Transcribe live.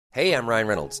Hey, I'm Ryan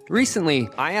Reynolds. Recently,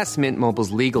 I asked Mint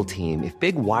Mobile's legal team if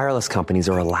big wireless companies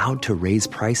are allowed to raise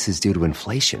prices due to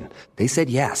inflation. They said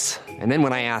yes. And then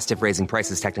when I asked if raising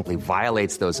prices technically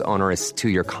violates those onerous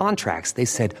two-year contracts, they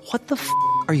said, "What the f***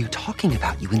 are you talking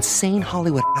about, you insane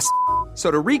Hollywood ass?" So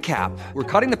to recap, we're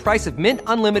cutting the price of Mint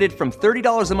Unlimited from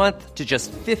 $30 a month to just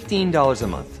 $15 a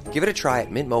month. Give it a try at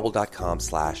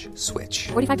mintmobile.com/switch.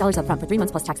 $45 up front for 3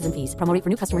 months plus taxes and fees. Promo rate for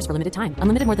new customers for limited time.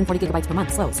 Unlimited more than 40 gigabytes per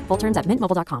month. Slows full terms at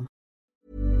mintmobile.com.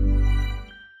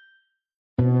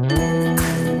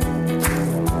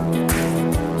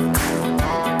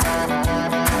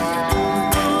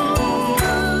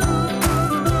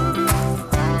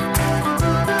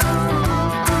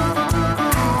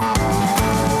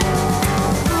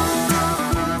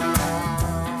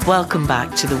 Welcome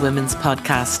back to the Women's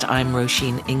Podcast. I'm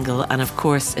Roisin Ingle, and of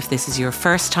course, if this is your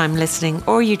first time listening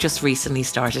or you just recently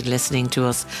started listening to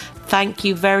us, thank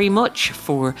you very much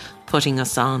for putting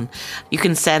us on. You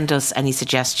can send us any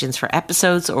suggestions for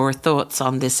episodes or thoughts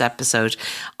on this episode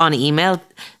on email,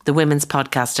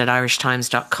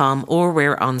 thewomenspodcast@irishtimes.com, or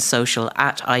we're on social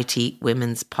at IT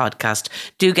Women's Podcast.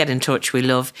 Do get in touch. We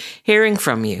love hearing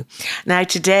from you. Now,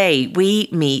 today we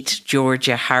meet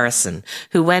Georgia Harrison,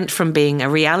 who went from being a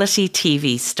reality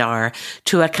TV star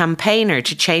to a campaigner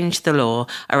to change the law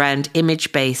around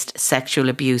image-based sexual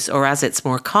abuse, or as it's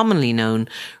more commonly known,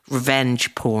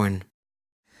 revenge porn.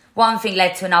 One thing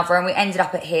led to another, and we ended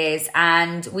up at his,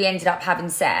 and we ended up having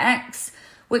sex,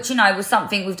 which, you know, was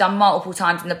something we've done multiple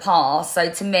times in the past. So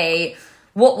to me,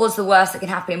 what was the worst that could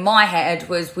happen in my head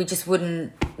was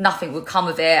nothing would come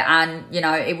of it, and, you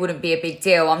know, it wouldn't be a big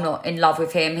deal. I'm not in love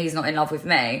with him, he's not in love with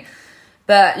me.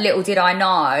 But little did I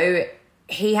know,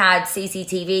 he had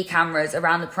CCTV cameras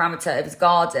around the perimeter of his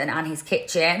garden and his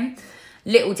kitchen.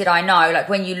 Little did I know, like,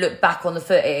 when you look back on the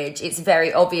footage, it's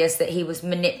very obvious that he was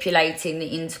manipulating the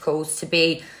intercourse to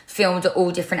be filmed at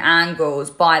all different angles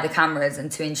by the cameras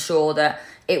and to ensure that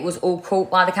it was all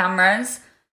caught by the cameras.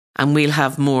 And we'll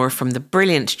have more from the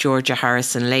brilliant Georgia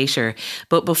Harrison later.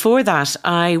 But before that,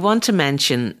 I want to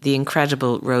mention the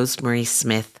incredible Rosemary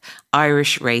Smith,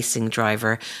 Irish racing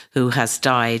driver, who has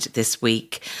died this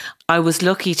week. I was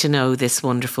lucky to know this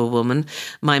wonderful woman.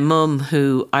 My mum,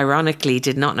 who ironically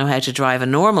did not know how to drive a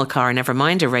normal car, never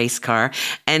mind a race car,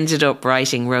 ended up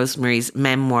writing Rosemary's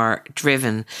memoir,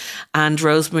 Driven. And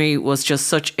Rosemary was just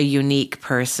such a unique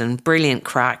person, brilliant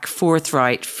crack,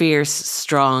 forthright, fierce,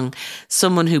 strong,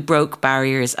 someone who broke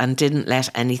barriers and didn't let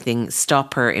anything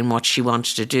stop her in what she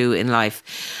wanted to do in life.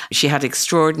 She had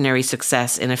extraordinary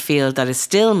success in a field that is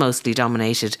still mostly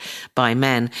dominated by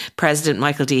men. President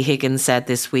Michael D. Higgins said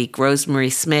this week, Rosemary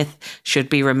Smith should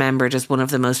be remembered as one of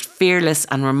the most fearless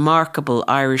and remarkable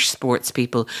Irish sports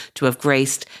people to have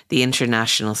graced the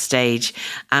international stage.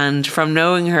 And from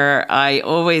knowing her, I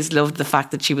always loved the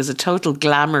fact that she was a total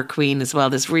glamour queen as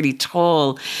well, this really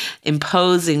tall,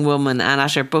 imposing woman. And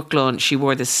at her book launch, she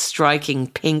wore this striking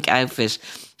pink outfit.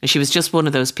 She was just one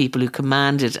of those people who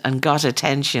commanded and got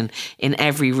attention in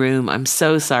every room. I'm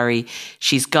so sorry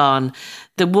she's gone.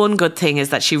 The one good thing is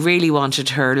that she really wanted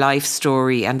her life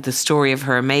story and the story of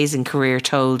her amazing career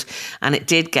told, and it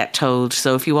did get told.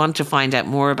 So if you want to find out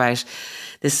more about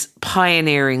this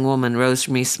pioneering woman,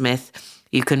 Rosemary Smith,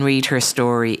 you can read her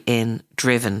story in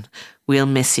Driven. We'll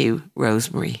miss you,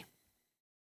 Rosemary.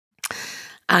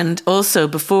 And also,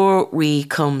 before we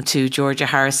come to Georgia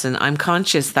Harrison, I'm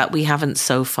conscious that we haven't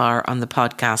so far on the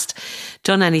podcast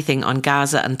done anything on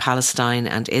Gaza and Palestine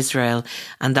and Israel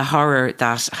and the horror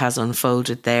that has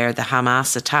unfolded there, the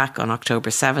Hamas attack on October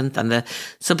 7th and the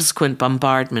subsequent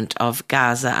bombardment of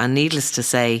Gaza. And needless to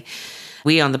say,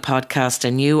 we on the podcast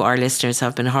and you, our listeners,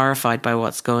 have been horrified by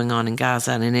what's going on in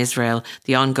Gaza and in Israel,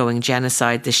 the ongoing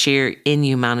genocide, the sheer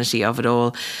inhumanity of it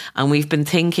all. And we've been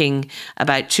thinking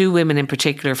about two women in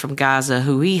particular from Gaza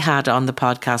who we had on the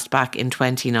podcast back in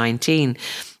 2019.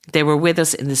 They were with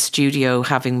us in the studio,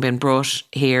 having been brought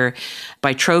here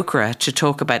by Trócaire to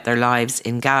talk about their lives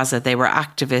in Gaza. They were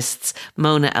activists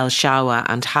Mona El-Shawa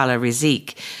and Hala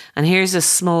Rizik. And here's a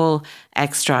small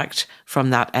extract from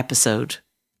that episode.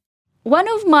 One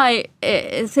of my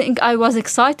thing, I was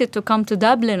excited to come to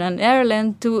Dublin and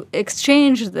Ireland to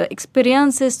exchange the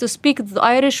experiences, to speak to the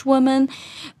Irish women.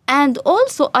 And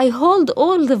also I hold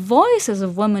all the voices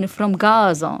of women from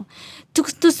Gaza.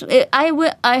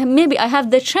 Maybe I have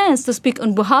the chance to speak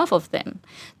on behalf of them,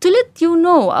 to let you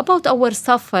know about our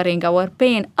suffering, our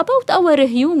pain, about our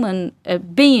human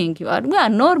being. We are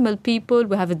normal people.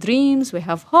 We have dreams. We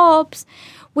have hopes.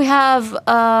 We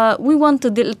want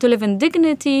to live in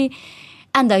dignity.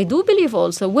 And I do believe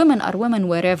also women are women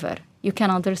wherever. You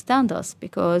can understand us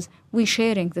because we're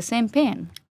sharing the same pain.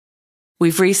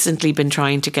 We've recently been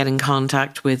trying to get in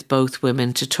contact with both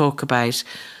women to talk about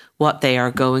what they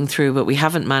are going through, but we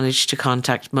haven't managed to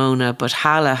contact Mona. But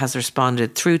Hala has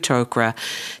responded through Tokra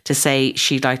to say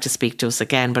she'd like to speak to us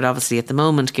again. But obviously at the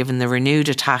moment, given the renewed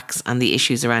attacks and the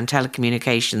issues around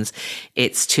telecommunications,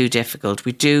 it's too difficult.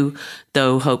 We do,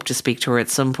 though, hope to speak to her at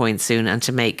some point soon and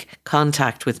to make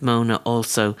contact with Mona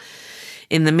also.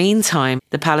 In the meantime,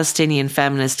 the Palestinian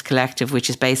Feminist Collective, which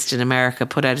is based in America,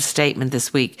 put out a statement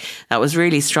this week that was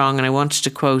really strong, and I wanted to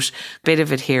quote a bit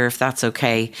of it here, if that's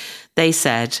okay. They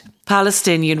said,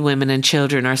 Palestinian women and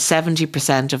children are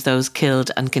 70% of those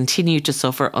killed and continue to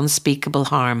suffer unspeakable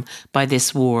harm by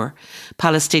this war.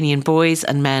 Palestinian boys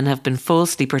and men have been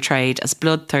falsely portrayed as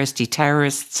bloodthirsty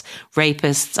terrorists,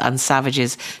 rapists and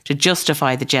savages to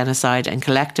justify the genocide and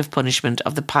collective punishment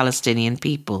of the Palestinian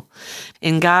people.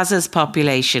 In Gaza's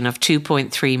population of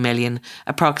 2.3 million,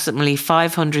 approximately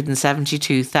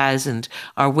 572,000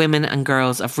 are women and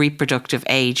girls of reproductive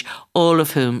age, all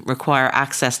of whom require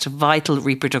access to vital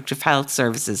reproductive health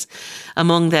services.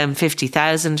 Among them,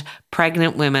 50,000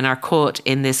 pregnant women are caught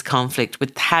in this conflict,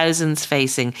 with thousands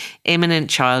facing imminent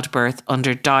childbirth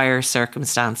under dire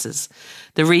circumstances.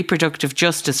 The reproductive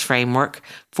justice framework,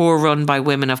 forerun by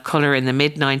women of colour in the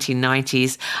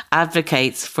mid-1990s,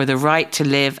 advocates for the right to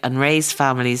live and raise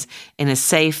families in a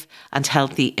safe and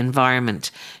healthy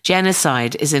environment.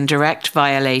 Genocide is in direct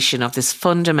violation of this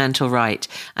fundamental right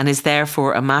and is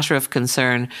therefore a matter of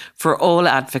concern for all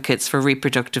advocates for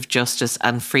reproductive justice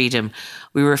and freedom.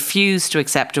 We refuse to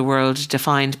accept a world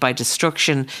defined by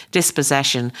destruction,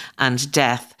 dispossession and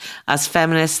death. As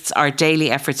feminists, our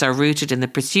daily efforts are rooted in the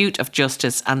pursuit of justice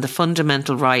and the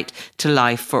fundamental right to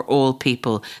life for all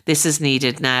people. This is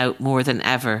needed now more than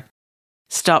ever.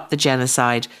 Stop the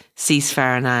genocide,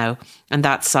 ceasefire now. And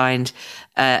that's signed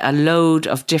a load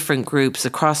of different groups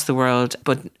across the world,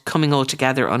 but coming all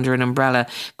together under an umbrella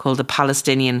called the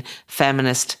Palestinian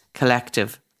Feminist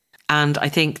Collective. And I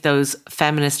think those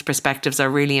feminist perspectives are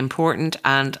really important,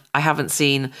 and I haven't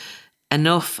seen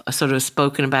enough sort of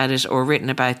spoken about it or written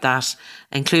about that,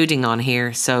 including on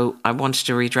here. So I wanted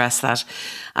to redress that.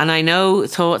 And I know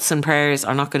thoughts and prayers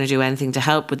are not going to do anything to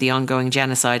help with the ongoing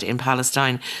genocide in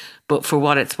Palestine. But for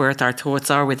what it's worth, our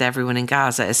thoughts are with everyone in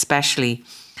Gaza, especially,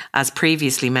 as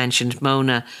previously mentioned,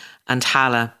 Mona and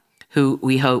Hala, who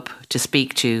we hope to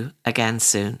speak to again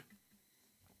soon.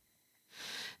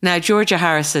 Now, Georgia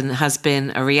Harrison has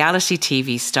been a reality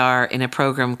TV star in a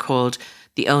programme called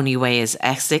The Only Way is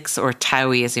Essex, or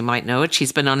Towie as you might know it.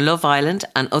 She's been on Love Island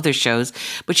and other shows,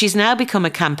 but she's now become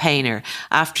a campaigner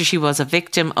after she was a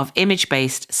victim of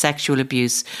image-based sexual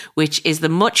abuse, which is the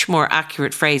much more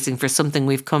accurate phrasing for something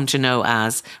we've come to know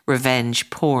as revenge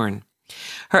porn.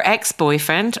 Her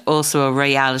ex-boyfriend, also a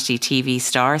reality TV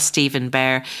star, Stephen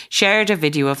Bear, shared a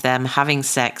video of them having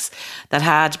sex that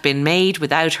had been made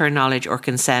without her knowledge or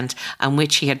consent and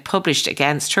which he had published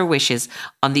against her wishes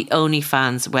on the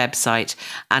OnlyFans website,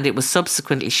 and it was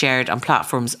subsequently shared on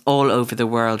platforms all over the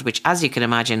world, which, as you can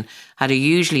imagine, had a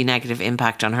hugely negative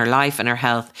impact on her life and her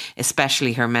health,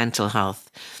 especially her mental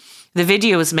health. The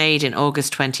video was made in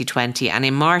August 2020, and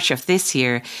in March of this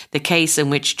year, the case in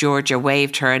which Georgia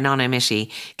waived her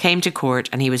anonymity came to court,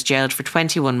 and he was jailed for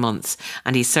 21 months,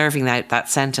 and he's serving out that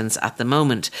sentence at the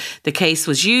moment. The case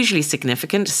was hugely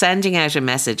significant, sending out a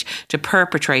message to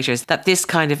perpetrators that this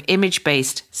kind of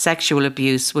image-based sexual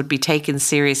abuse would be taken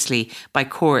seriously by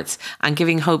courts, and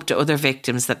giving hope to other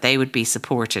victims that they would be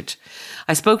supported.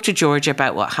 I spoke to Georgia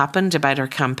about what happened, about her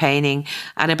campaigning,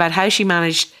 and about how she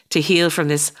managed to heal from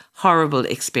this horrible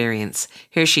experience.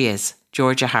 Here she is,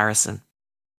 Georgia Harrison.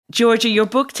 Georgia, your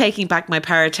book, Taking Back My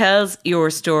Power, tells your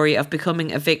story of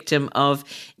becoming a victim of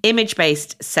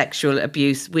image-based sexual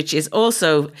abuse, which is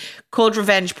also called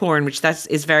revenge porn, which that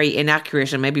is very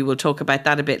inaccurate, and maybe we'll talk about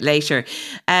that a bit later.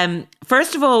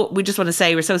 First of all, we just want to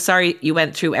say we're so sorry you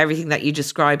went through everything that you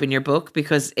describe in your book,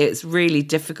 because it's really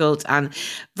difficult and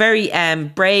very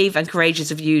brave and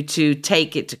courageous of you to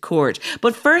take it to court.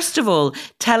 But first of all,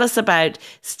 tell us about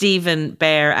Stephen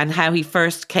Bear and how he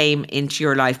first came into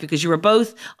your life, because you were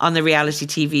both on the reality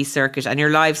TV circuit and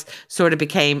your lives sort of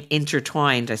became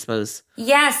intertwined, I suppose.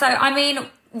 Yeah, so I mean,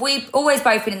 we've always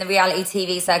both been in the reality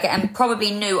TV circuit and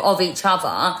probably knew of each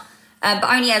other, but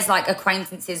only as like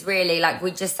acquaintances really. Like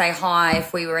we'd just say hi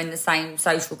if we were in the same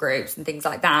social groups and things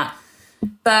like that.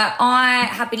 But I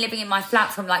had been living in my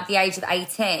flat from like the age of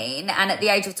 18, and at the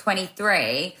age of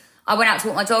 23, I went out to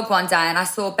walk my dog one day and I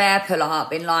saw Bear pull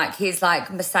up in like his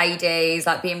like Mercedes,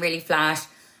 like being really flash,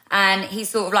 and he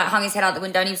sort of like hung his head out the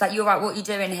window and he was like, "You're right, what are you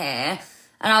doing here?"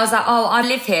 And I was like, "Oh, I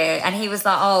live here." And he was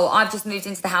like, "Oh, I've just moved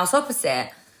into the house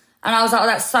opposite." And I was like, oh,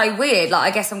 that's so weird.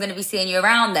 Like, I guess I'm going to be seeing you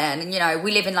around then. And, you know,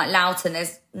 we live in like Loughton.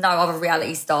 There's no other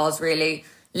reality stars really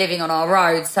living on our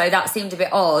road. So that seemed a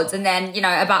bit odd. And then, you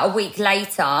know, about a week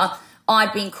later,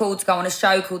 I'd been called to go on a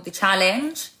show called The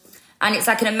Challenge. And it's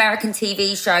like an American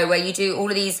TV show where you do all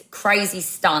of these crazy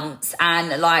stunts.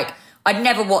 And like, I'd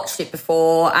never watched it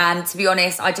before. And to be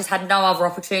honest, I just had no other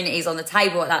opportunities on the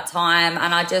table at that time.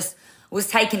 And I just was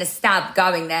taking a stab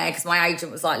going there because my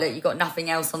agent was like, look, you've got nothing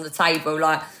else on the table.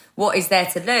 Like, what is there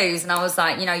to lose? And I was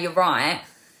like, you know, you're right.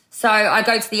 So I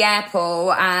go to the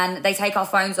airport and they take our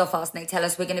phones off us and they tell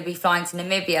us we're going to be flying to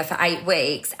Namibia for 8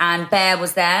 weeks. And Bear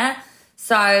was there.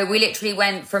 So we literally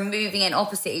went from moving in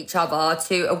opposite each other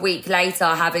to a week later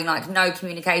having like no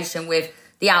communication with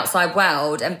the outside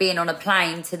world and being on a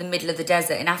plane to the middle of the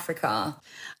desert in Africa.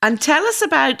 And tell us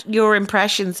about your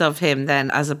impressions of him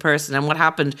then as a person and what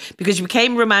happened, because you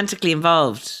became romantically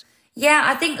involved. Yeah,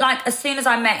 I think like as soon as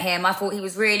I met him, I thought he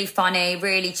was really funny,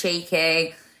 really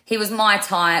cheeky. He was my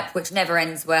type, which never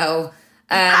ends well.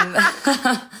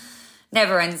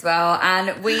 Never ends well.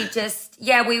 And we just,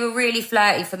 we were really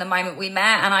flirty from the moment we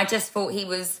met. And I just thought he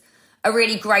was a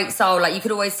really great soul. Like you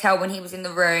could always tell when he was in the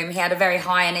room, he had a very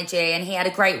high energy and he had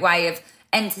a great way of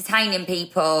entertaining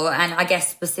people. And I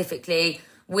guess specifically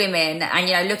women. And,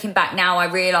 you know, looking back now, I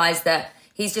realised that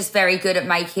he's just very good at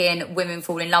making women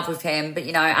fall in love with him. But,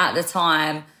 you know, at the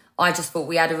time, I just thought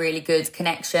we had a really good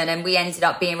connection and we ended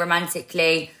up being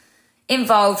romantically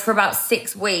involved for about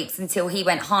 6 weeks until he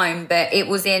went home. But it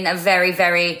was in a very,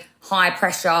 very high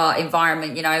pressure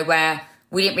environment, you know, where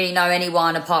we didn't really know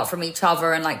anyone apart from each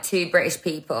other and like 2 British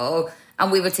people.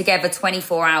 And we were together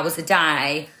 24 hours a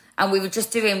day. And we were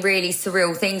just doing really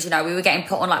surreal things, you know. We were getting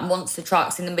put on like monster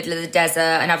trucks in the middle of the desert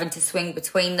and having to swing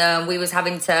between them. We was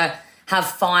having to have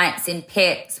fights in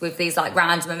pits with these like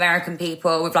random American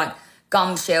people with like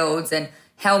gum shields and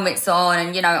helmets on.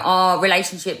 And, you know, our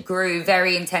relationship grew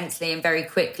very intensely and very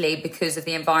quickly because of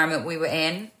the environment we were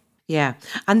in. Yeah.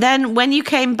 And then when you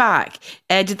came back,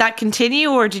 did that continue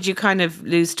or did you kind of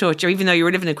lose touch, or even though you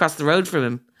were living across the road from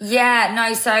him? Yeah,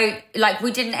 no. So like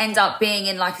we didn't end up being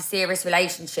in like a serious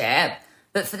relationship,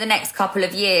 but for the next couple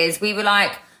of years, we were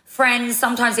like friends.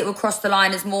 Sometimes it would cross the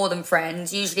line as more than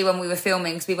friends. Usually when we were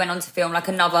filming, because we went on to film like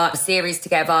another series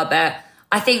together. But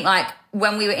I think like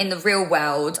when we were in the real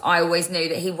world, I always knew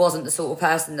that he wasn't the sort of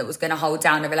person that was going to hold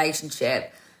down a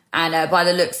relationship. And by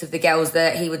the looks of the girls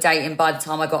that he was dating, by the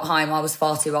time I got home, I was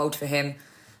far too old for him.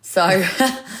 So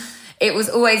it was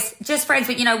always just friends.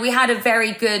 But, you know, we had a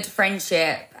very good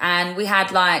friendship and we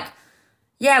had like,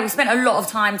 we spent a lot of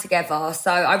time together.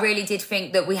 So I really did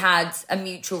think that we had a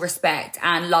mutual respect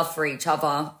and love for each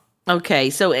other. Okay,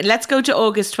 so let's go to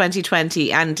August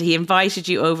 2020 and he invited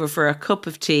you over for a cup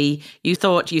of tea. You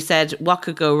said, what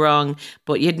could go wrong?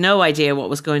 But you had no idea what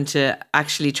was going to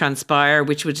actually transpire,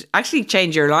 which would actually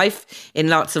change your life in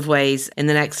lots of ways in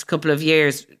the next couple of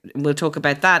years. We'll talk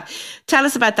about that. Tell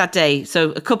us about that day.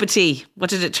 So a cup of tea, what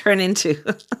did it turn into?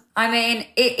 I mean,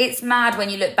 it's mad when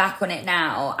you look back on it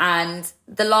now. And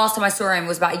the last time I saw him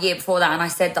was about a year before that. And I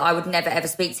said that I would never, ever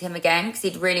speak to him again because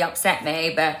he'd really upset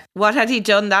me. But what had he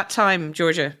done that time,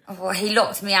 Georgia? Well, he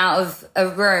locked me out of a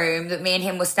room that me and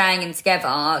him were staying in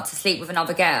together to sleep with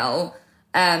another girl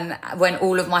when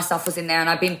all of my stuff was in there. And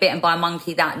I'd been bitten by a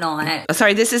monkey that night. Oh,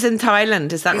 sorry, this is in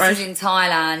Thailand, is that right? This is in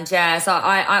Thailand, yeah. So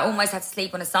I almost had to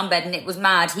sleep on a sunbed and it was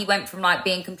mad. He went from like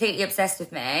being completely obsessed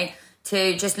with me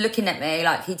to just looking at me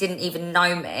like he didn't even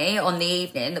know me on the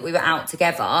evening that we were out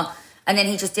together. And then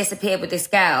he just disappeared with this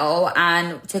girl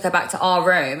and took her back to our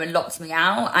room and locked me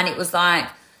out. And it was like,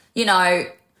 you know,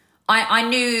 I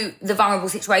knew the vulnerable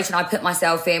situation I put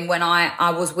myself in when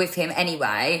I was with him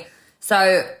anyway.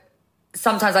 So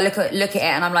sometimes I look at it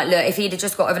and I'm like, look, if he'd have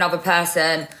just got with another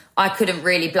person, I couldn't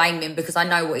really blame him because I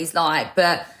know what he's like.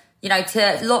 But, you know,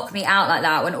 to lock me out like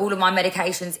that when all of my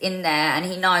medication's in there and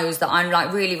he knows that I'm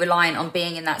like really reliant on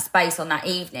being in that space on that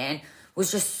evening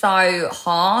was just so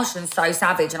harsh and so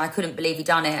savage, and I couldn't believe he'd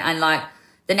done it. And like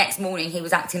the next morning he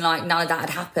was acting like none of that had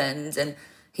happened and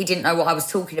he didn't know what I was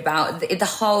talking about. The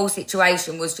whole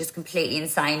situation was just completely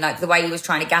insane. Like the way he was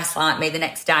trying to gaslight me the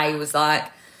next day was like,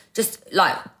 just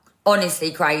like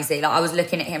honestly crazy. Like I was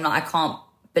looking at him like, I can't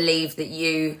believe that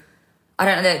I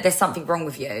don't know, there's something wrong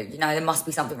with you. You know, there must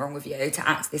be something wrong with you to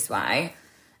act this way.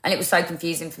 And it was so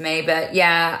confusing for me. But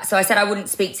yeah, so I said I wouldn't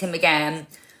speak to him again.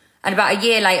 And about a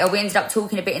year later, we ended up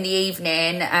talking a bit in the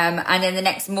evening. And then the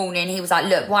next morning he was like,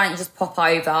 look, why don't you just pop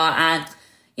over? And,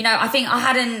 you know, I think I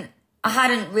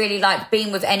hadn't really like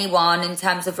been with anyone in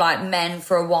terms of like men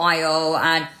for a while.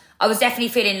 And I was definitely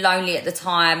feeling lonely at the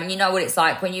time. And you know what it's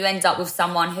like when you end up with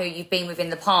someone who you've been with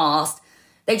in the past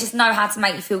they just know how to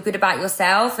make you feel good about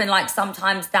yourself. And like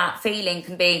sometimes that feeling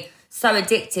can be so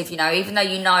addictive, you know, even though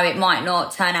you know it might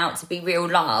not turn out to be real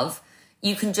love,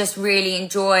 you can just really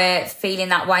enjoy feeling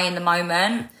that way in the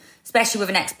moment, especially with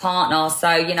an ex-partner.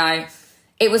 So, you know,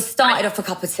 it was started off a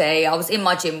cup of tea. I was in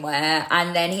my gym wear,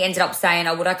 and then he ended up saying,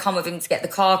 oh, would I come with him to get the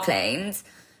car cleaned?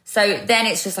 So then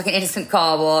it's just like an innocent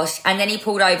car wash. And then he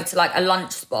pulled over to like a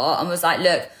lunch spot and was like,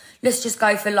 look, let's just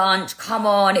go for lunch. Come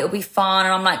on, it'll be fun.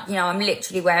 And I'm like, you know, I'm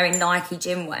literally wearing Nike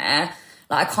gym wear.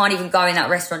 Like, I can't even go in that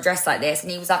restaurant dressed like this.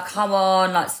 And he was like, come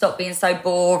on, like, stop being so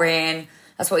boring.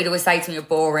 That's what he'd always say to me, you're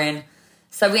boring.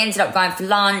 So we ended up going for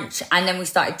lunch, and then we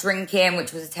started drinking,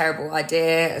 which was a terrible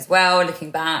idea as well, looking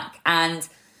back. And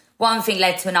one thing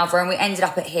led to another, and we ended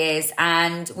up at his,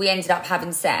 and we ended up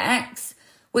having sex,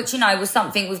 which, you know, was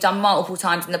something we've done multiple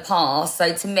times in the past.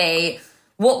 So to me,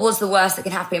 what was the worst that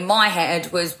could happen in my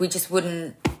head was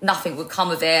nothing would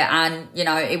come of it, and, you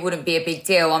know, it wouldn't be a big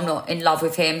deal. I'm not in love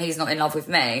with him, he's not in love with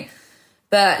me.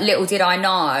 But little did I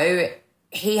know,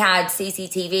 he had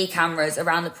CCTV cameras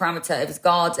around the perimeter of his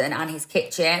garden and his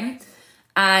kitchen.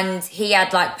 And he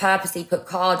had like purposely put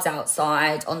cards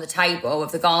outside on the table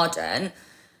of the garden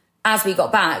as we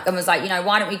got back, and was like, you know,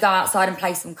 why don't we go outside and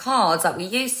play some cards like we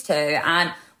used to?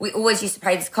 And we always used to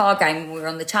play this card game when we were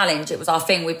on the challenge. It was our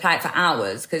thing. We'd play it for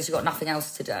hours because you've got nothing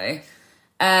else to do.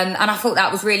 And I thought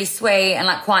that was really sweet and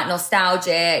like quite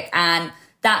nostalgic. And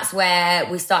that's where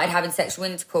we started having sexual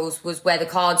intercourse, was where the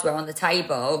cards were on the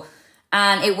table.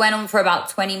 And it went on for about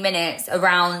 20 minutes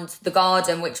around the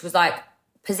garden, which was like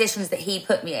positions that he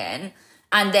put me in,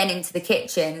 and then into the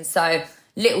kitchen. So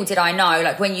little did I know,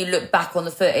 like when you look back on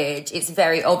the footage, it's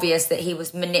very obvious that he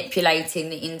was manipulating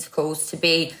the intercourse to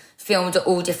be filmed at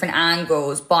all different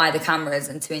angles by the cameras,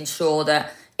 and to ensure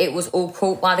that it was all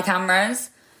caught by the cameras.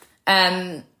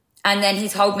 And then he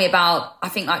told me about, I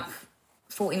think like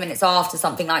 40 minutes after,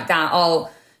 something like that, oh,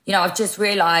 you know, I've just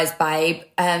realised, babe,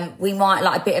 we might,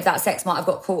 like, a bit of that sex might have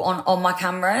got caught on my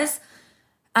cameras.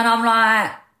 And I'm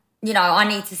like, you know, I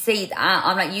need to see that.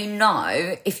 I'm like, you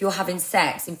know, if you're having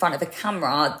sex in front of a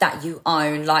camera that you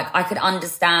own, like, I could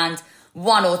understand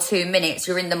 1 or 2 minutes,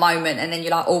 you're in the moment, and then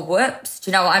you're like, oh, whoops, do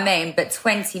you know what I mean? But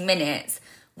 20 minutes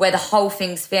where the whole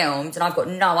thing's filmed and I've got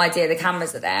no idea the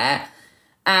cameras are there.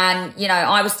 And, you know,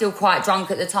 I was still quite drunk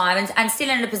at the time, and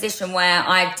still in a position where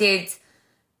I did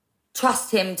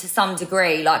trust him to some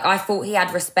degree. Like, I thought he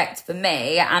had respect for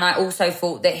me, and I also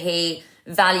thought that he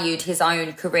valued his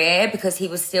own career because he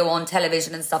was still on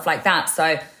television and stuff like that.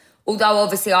 So although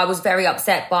obviously I was very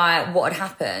upset by what had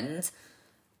happened,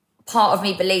 part of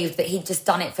me believed that he'd just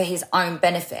done it for his own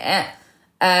benefit,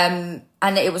 and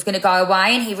that it was going to go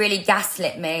away. And he really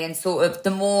gaslit me, and sort of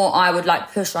the more I would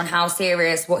like push on how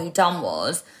serious what he'd done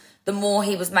was, the more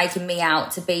he was making me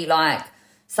out to be like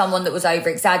someone that was over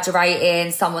exaggerating,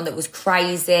 someone that was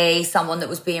crazy, someone that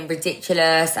was being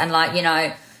ridiculous, and like, you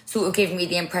know, sort of giving me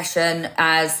the impression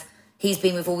as he's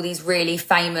been with all these really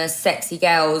famous, sexy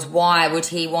girls, why would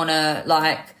he want to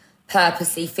like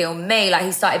purposely film me? Like,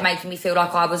 he started making me feel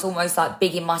like I was almost like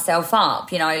bigging myself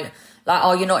up, you know, like,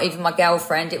 oh, you're not even my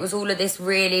girlfriend. It was all of this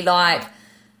really like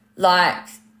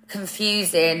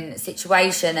confusing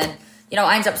situation. And, you know,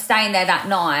 I ended up staying there that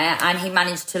night, and he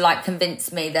managed to like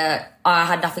convince me that I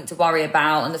had nothing to worry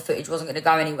about and the footage wasn't going to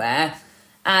go anywhere.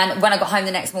 And when I got home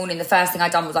the next morning, the first thing I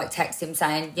done was like text him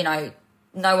saying, you know,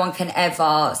 no one can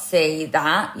ever see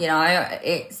that, you know,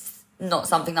 it's not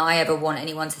something that I ever want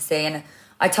anyone to see. And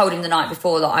I told him the night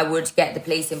before that I would get the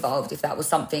police involved if that was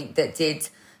something that did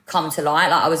come to light.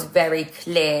 Like, I was very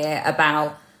clear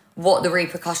about what the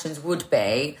repercussions would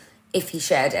be if he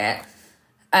shared it.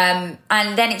 And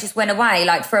then it just went away.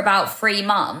 Like, for about 3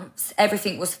 months,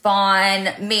 everything was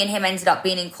fine. Me and him ended up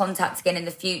being in contact again in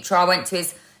the future. I went to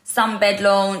his sunbed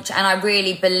launch, and I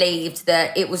really believed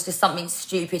that it was just something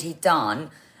stupid he'd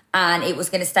done and it was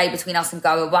going to stay between us and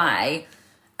go away.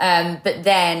 But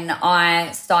then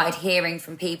I started hearing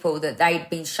from people that they'd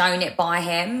been shown it by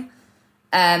him.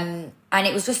 And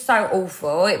it was just so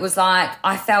awful. It was like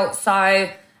I felt so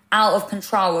out of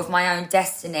control of my own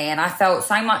destiny, and I felt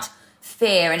so much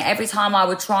fear. And every time I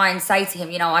would try and say to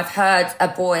him, you know, I've heard a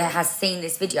boy has seen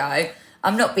this video,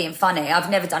 I'm not being funny,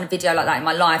 I've never done a video like that in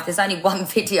my life. There's only one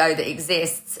video that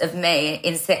exists of me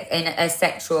having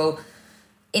sexual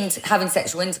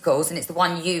intercourse, and it's the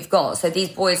one you've got. So these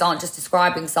boys aren't just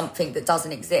describing something that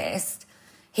doesn't exist.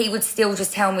 He would still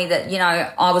just tell me that, you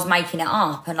know, I was making it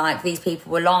up, and like these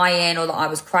people were lying, or that I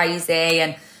was crazy.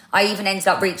 And I even ended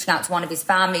up reaching out to one of his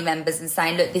family members and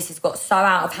saying, look, this has got so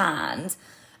out of hand,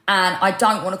 and I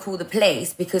don't want to call the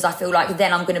police because I feel like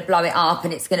then I'm going to blow it up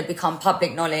and it's going to become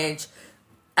public knowledge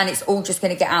and it's all just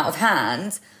going to get out of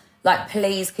hand. like,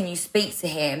 please, can you speak to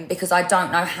him? Because I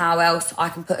don't know how else I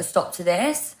can put a stop to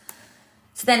this.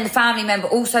 So then the family member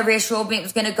also reassured me it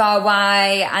was going to go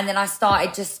away. And then I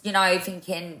started just, you know,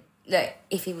 thinking, look,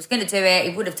 if he was going to do it,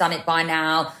 he would have done it by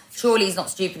now. Surely he's not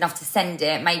stupid enough to send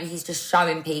it. Maybe he's just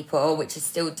showing people, which is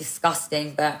still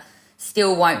disgusting, but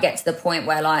still won't get to the point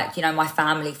where, like, you know, my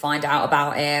family find out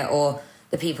about it, or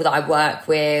the people that I work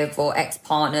with, or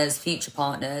ex-partners, future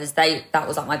partners. That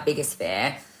was like my biggest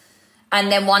fear.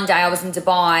 And then one day I was in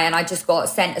Dubai and I just got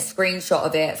sent a screenshot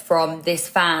of it from this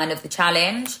fan of the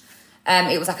challenge.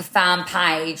 It was like a fan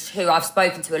page who I've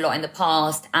spoken to a lot in the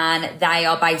past, and they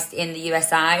are based in the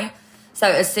USA. So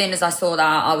as soon as I saw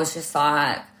that, I was just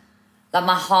like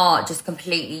my heart just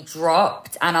completely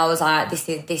dropped, and I was like, this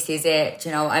is it. Do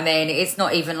you know what I mean? It's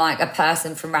not even like a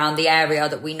person from around the area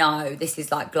that we know. This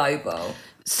is like global.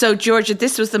 So Georgia,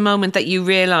 this was the moment that you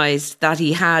realised that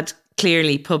he had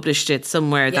clearly published it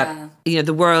somewhere that, you know,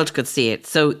 the world could see it.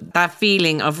 So that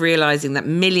feeling of realising that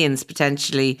millions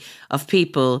potentially of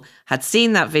people had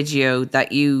seen that video,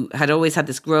 that you had always had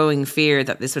this growing fear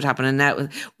that this would happen. And that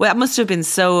it must have been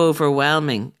so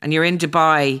overwhelming. And you're in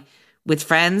Dubai with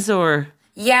friends, or?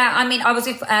 Yeah, I mean, I was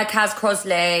with Kaz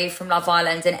Crosley from Love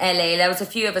Island and Ellie. There was a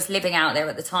few of us living out there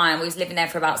at the time. We was living there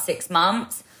for about 6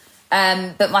 months.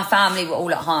 But my family were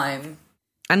all at home.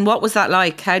 And what was that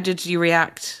like? How did you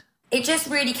react? It just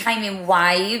really came in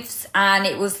waves, and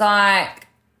it was like,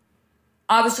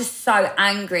 I was just so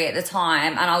angry at the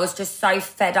time, and I was just so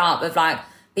fed up of like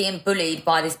being bullied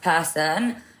by this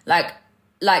person. Like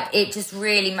it just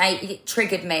really it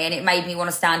triggered me, and it made me want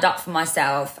to stand up for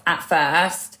myself at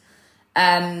first.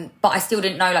 But I still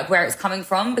didn't know like where it's coming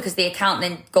from, because the account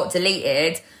then got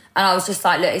deleted, and I was just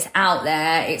like, look, it's out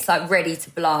there. It's like ready to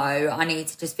blow. I need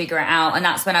to just figure it out. And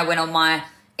that's when I went on my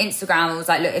Instagram and was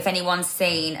like, look, if anyone's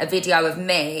seen a video of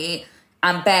me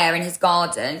and Bear in his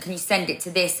garden, can you send it to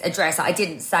this address? I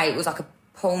didn't say it was like a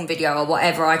porn video or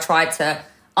whatever. I tried to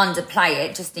underplay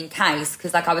it just in case,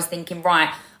 because like I was thinking,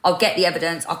 right, I'll get the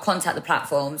evidence, I'll contact the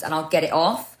platforms and I'll get it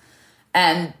off.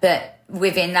 But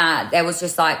within that, there was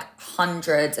just like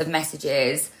hundreds of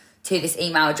messages to this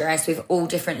email address with all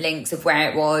different links of where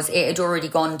it was. It had already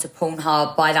gone to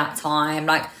Pornhub by that time.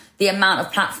 Like, the amount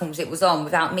of platforms it was on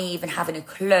without me even having a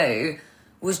clue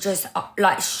was just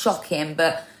like shocking.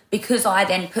 But because I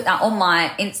then put that on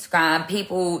my Instagram,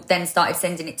 people then started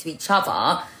sending it to each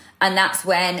other. And that's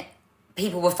when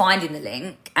people were finding the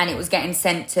link, and it was getting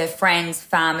sent to friends,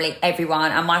 family,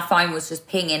 everyone. And my phone was just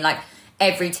pinging like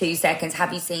every 2 seconds.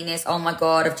 Have you seen this? Oh my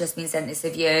God, I've just been sent this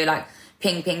of you. Like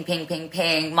ping, ping, ping, ping,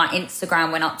 ping. My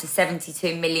Instagram went up to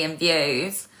 72 million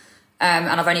views.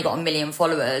 And I've only got 1 million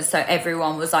followers. So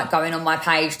everyone was like going on my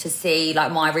page to see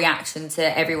like my reaction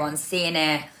to everyone seeing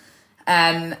it.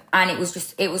 And it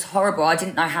was horrible. I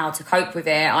didn't know how to cope with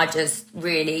it. I just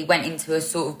really went into a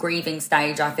sort of grieving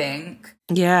stage, I think.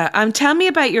 Yeah. Tell me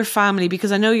about your family,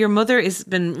 because I know your mother has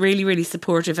been really, really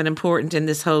supportive and important in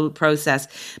this whole process.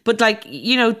 But like,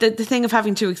 you know, the thing of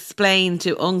having to explain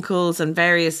to uncles and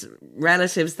various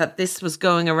relatives that this was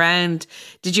going around,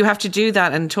 did you have to do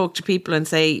that and talk to people and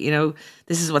say, you know,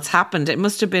 this is what's happened? It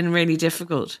must have been really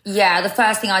difficult. Yeah, the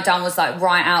first thing I done was like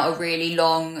write out a really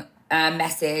long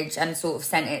message and sort of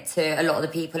sent it to a lot of the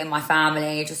people in my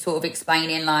family, just sort of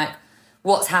explaining like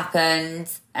what's happened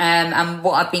and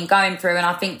what I've been going through. And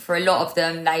I think for a lot of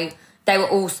them, they were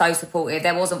all so supportive.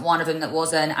 There wasn't one of them that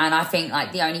wasn't. And I think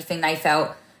like the only thing they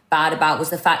felt bad about was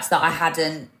the fact that I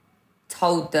hadn't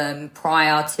told them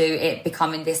prior to it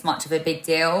becoming this much of a big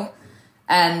deal.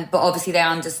 But obviously they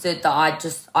understood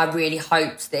that I really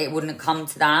hoped that it wouldn't come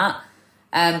to that.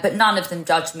 But none of them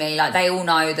judged me. Like, they all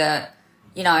know that,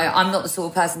 you know, I'm not the sort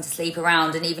of person to sleep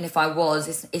around. And even if I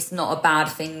was, it's not a bad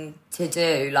thing to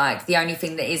do. Like, the only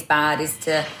thing that is bad is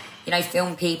to, you know,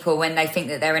 film people when they think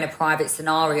that they're in a private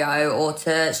scenario, or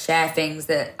to share things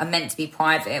that are meant to be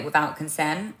private without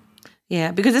consent.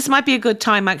 Yeah, because this might be a good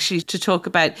time actually to talk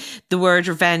about the word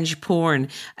revenge porn.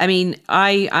 I mean,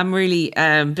 I'm really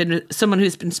been someone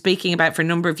who's been speaking about for a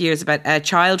number of years about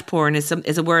child porn is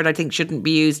a word I think shouldn't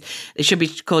be used. It should be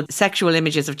called sexual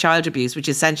images of child abuse, which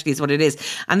essentially is what it is.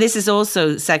 And this is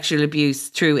also sexual abuse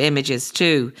through images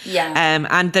too. Yeah.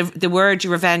 And the word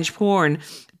revenge porn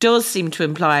does seem to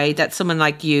imply that someone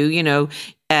like you, you know,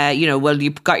 well, you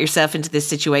got yourself into this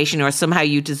situation, or somehow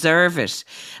you deserve it.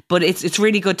 But it's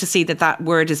really good to see that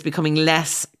word is becoming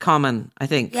less common, I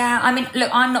think. Yeah, I mean, look,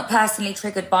 I'm not personally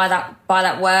triggered by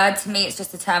that word. To me, it's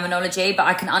just a terminology, but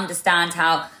I can understand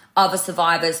how other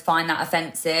survivors find that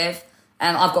offensive.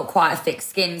 I've got quite a thick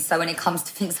skin, so when it comes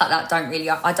to things like that,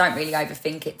 I don't really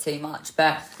overthink it too much.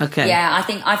 But yeah,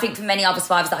 I think for many other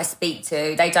survivors that I speak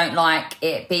to, they don't like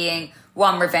it being,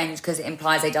 one, revenge because it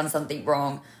implies they've done something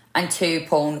wrong, and two,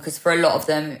 porn, because for a lot of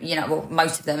them,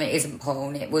 most of them, it isn't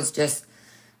porn. It was just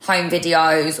home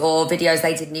videos or videos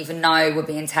they didn't even know were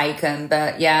being taken.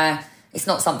 But yeah, it's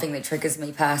not something that triggers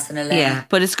me personally. Yeah,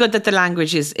 but it's good that the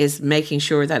language is making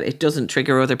sure that it doesn't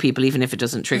trigger other people, even if it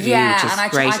doesn't trigger you, which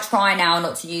is great. I try now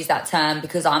not to use that term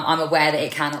because I'm aware that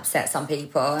it can upset some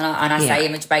people. And I say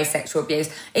image-based sexual abuse,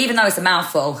 even though it's a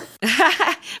mouthful.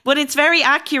 But it's very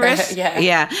accurate.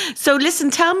 Yeah. So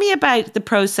listen, tell me about the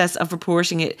process of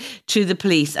reporting it to the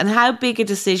police and how big a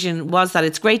decision was that?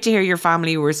 It's great to hear your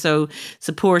family were so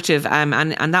supportive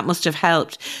and that must have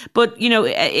helped. But,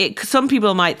 some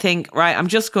people might think, right, I'm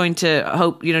just going to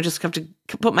hope, just have to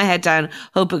put my head down,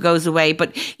 hope it goes away.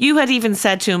 But you had even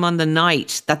said to him on the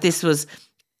night that this was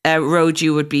a road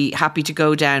you would be happy to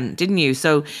go down, didn't you?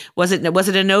 So was it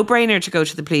a no-brainer to go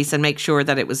to the police and make sure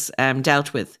that it was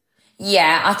dealt with?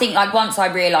 Yeah, I think once I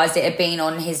realised it had been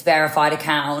on his verified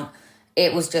account,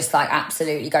 it was just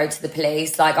absolutely go to the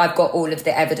police. I've got all of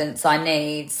the evidence I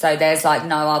need, so there's no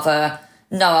other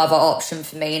option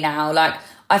for me now.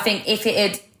 I think if it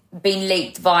had been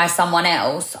leaked via someone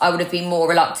else, I would have been more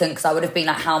reluctant because I would have been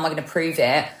how am I going to prove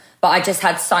it? But I just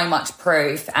had so much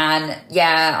proof, and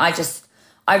yeah,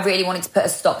 I really wanted to put a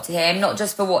stop to him, not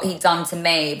just for what he'd done to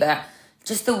me, but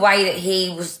just the way that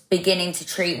he was beginning to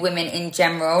treat women in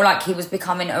general. He was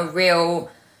becoming a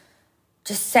real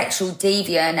just sexual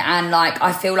deviant, and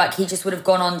I feel he just would have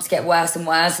gone on to get worse and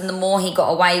worse, and the more he got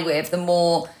away with, the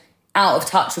more out of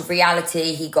touch with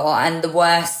reality he got, and the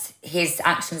worse his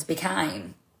actions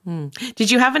became.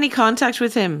 Did you have any contact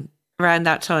with him around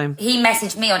that time? He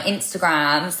messaged me on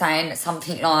Instagram saying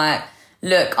something like,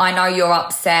 look, I know you're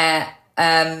upset,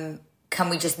 can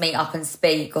we just meet up and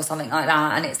speak, or something like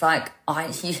that? And it's I'm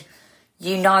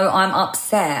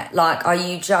upset. Are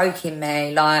you joking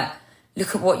me?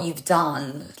 Look at what you've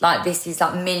done. This is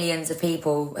millions of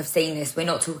people have seen this. We're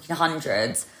not talking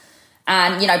hundreds.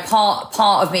 And, part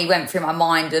of me went through my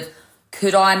mind of,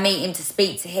 could I meet him to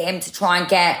speak to him to try and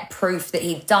get proof that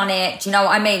he'd done it? Do you know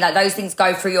what I mean? those things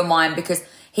go through your mind because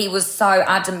he was so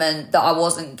adamant that I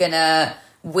wasn't going to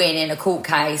win in a court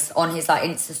case on his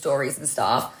Insta stories and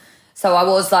stuff. So I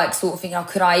was sort of thinking,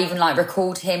 could I even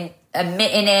record him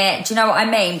admitting it? Do you know what I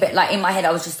mean? But in my head,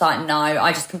 I was just no,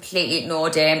 I just completely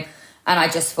ignored him. And I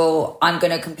just thought, I'm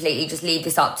going to completely just leave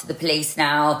this up to the police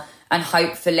now. And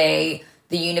hopefully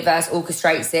the universe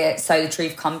orchestrates it so the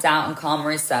truth comes out and karma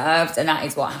is served. And that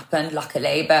is what happened,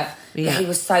 luckily. But he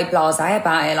was so blasé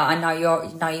about it. I know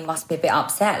you must be a bit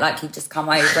upset. You've just come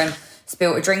over and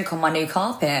spilled a drink on my new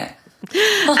carpet.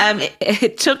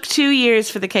 It took 2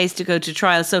 years for the case to go to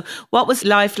trial. So what was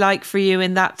life like for you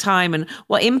in that time, and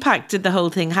what impact did the whole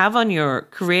thing have on your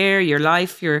career, your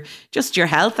life, your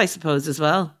health, I suppose, as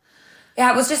well?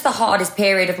 Yeah, it was just the hardest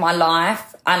period of my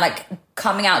life, and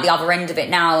coming out the other end of it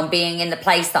now and being in the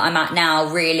place that I'm at now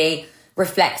really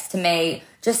reflects to me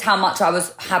just how much I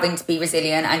was having to be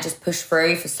resilient and just push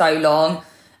through for so long.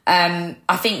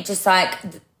 I think just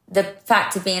the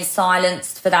fact of being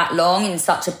silenced for that long in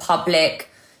such a public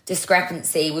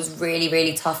discrepancy was really,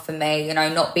 really tough for me.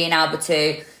 Not being able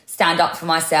to stand up for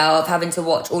myself, having to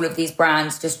watch all of these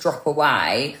brands just drop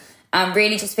away, and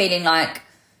really just feeling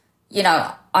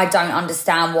I don't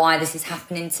understand why this is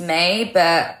happening to me.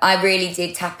 But I really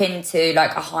did tap into a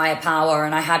higher power,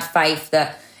 and I had faith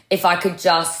that if I could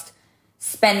just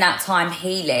spend that time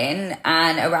healing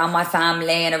and around my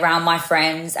family and around my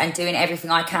friends and doing everything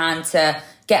I can to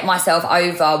get myself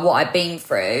over what I've been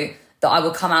through, that I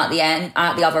would come out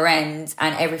the other end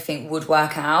and everything would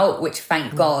work out, which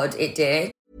thank God it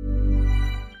did.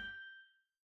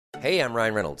 Hey, I'm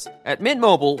Ryan Reynolds. At Mint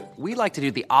Mobile, we like to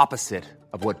do the opposite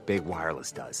of what Big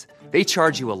Wireless does. They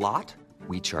charge you a lot,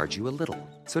 we charge you a little.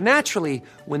 So naturally,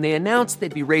 when they announced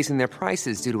they'd be raising their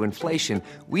prices due to inflation,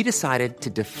 we decided to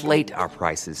deflate our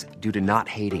prices due to not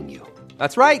hating you.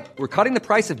 That's right. We're cutting the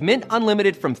price of Mint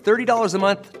Unlimited from $30 a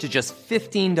month to just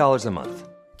 $15 a month.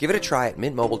 Give it a try at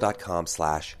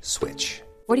mintmobile.com/switch.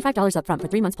 $45 up front for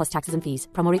 3 months plus taxes and fees.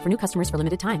 Promo rate for new customers for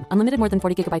limited time. Unlimited more than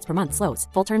 40 gigabytes per month. Slows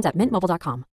full terms at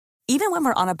mintmobile.com. Even when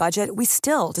we're on a budget, we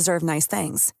still deserve nice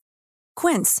things.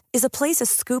 Quince is a place to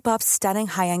scoop up stunning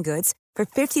high-end goods for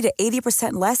 50 to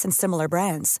 80% less than similar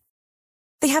brands.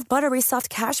 They have buttery soft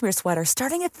cashmere sweaters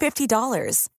starting at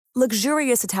 $50,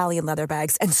 luxurious Italian leather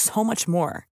bags, and so much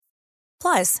more.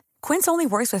 Plus, Quince only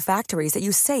works with factories that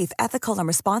use safe, ethical, and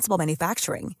responsible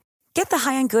manufacturing. Get the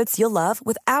high-end goods you'll love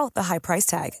without the high price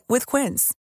tag with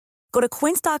Quince. Go to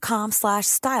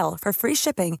quince.com/style for free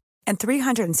shipping and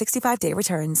 365-day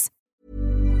returns.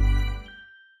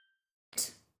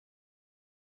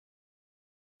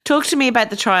 Talk to me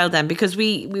about the trial then, because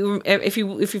we if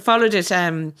you followed it,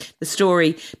 the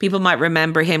story, people might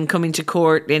remember him coming to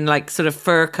court in like sort of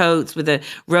fur coats with a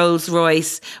Rolls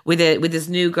Royce with his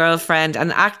new girlfriend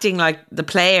and acting like the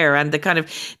player and the kind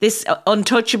of this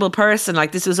untouchable person,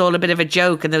 like this was all a bit of a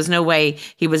joke and there was no way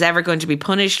he was ever going to be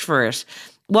punished for it.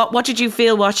 What did you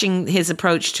feel watching his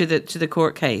approach to the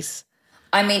court case?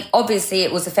 I mean, obviously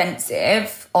it was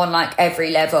offensive on like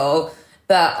every level.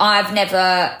 But I've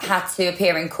never had to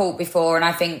appear in court before. And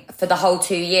I think for the whole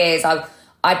 2 years,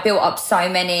 I built up so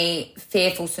many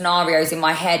fearful scenarios in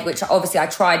my head, which obviously I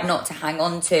tried not to hang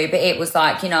on to. But it was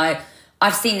like, you know,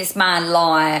 I've seen this man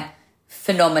lie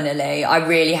phenomenally. I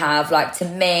really have. Like, to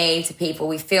me, to people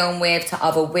we film with, to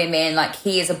other women, like,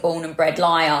 he is a born and bred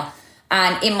liar.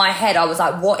 And in my head, I was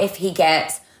like, what if he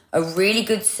gets a really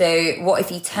good suit? What if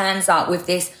he turns up with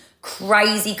this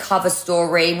crazy cover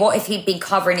story? What if he'd been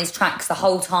covering his tracks the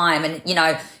whole time and, you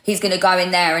know, he's going to go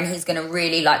in there and he's going to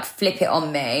really like flip it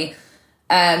on me?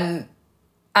 And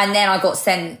then I got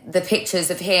sent the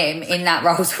pictures of him in that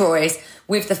Rolls Royce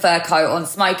with the fur coat on,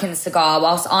 smoking a cigar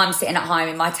whilst I'm sitting at home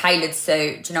in my tailored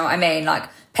suit. Do you know what I mean? Like,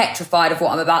 petrified of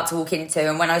what I'm about to walk into.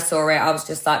 And when I saw it, I was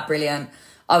just like, brilliant.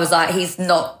 I was like, he's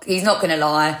not going to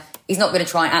lie. He's not going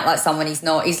to try and act like someone he's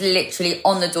not. He's literally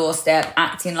on the doorstep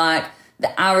acting like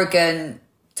the arrogant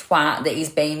twat that he's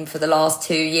been for the last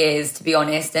 2 years, to be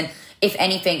honest. And if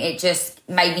anything, it just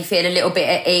made me feel a little bit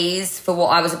at ease for what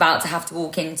I was about to have to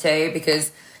walk into,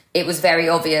 because it was very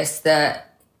obvious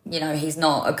that, you know, he's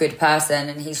not a good person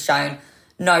and he's shown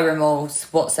no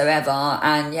remorse whatsoever.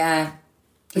 And yeah,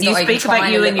 he's not even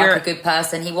trying to look like a good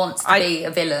person. He wants to be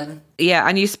a villain. Yeah,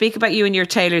 and you speak about you in your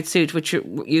tailored suit, which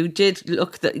you did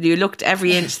look. You looked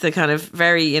every inch the kind of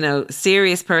very, you know,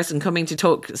 serious person coming to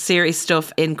talk serious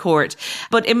stuff in court.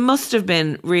 But it must have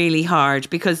been really hard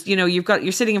because, you know,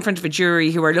 you're sitting in front of a jury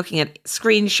who are looking at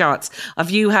screenshots of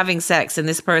you having sex in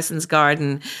this person's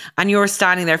garden, and you're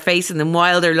standing there facing them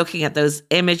while they're looking at those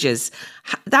images.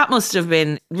 That must have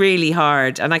been really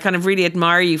hard, and I kind of really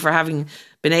admire you for having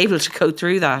been able to go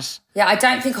through that. Yeah, I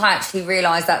don't think I actually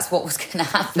realised that's what was going to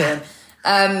happen.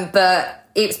 But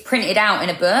it's printed out in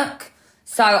a book.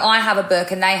 So I have a book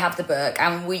and they have the book,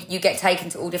 and you get taken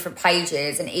to all different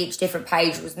pages, and each different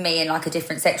page was me in like a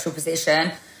different sexual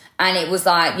position. And it was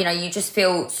like, you know, you just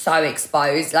feel so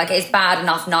exposed. Like, it's bad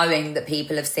enough knowing that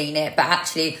people have seen it, but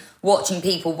actually watching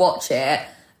people watch it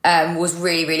was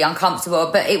really, really uncomfortable.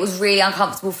 But it was really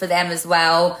uncomfortable for them as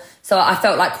well. So I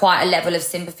felt like quite a level of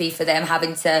sympathy for them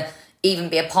having to even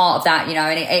be a part of that, you know,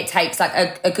 and it takes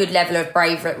like a good level of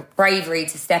bravery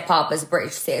to step up as a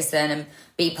British citizen and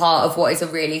be part of what is a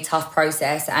really tough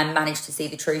process and manage to see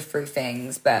the truth through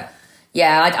things. But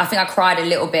yeah, I think I cried a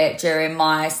little bit during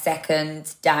my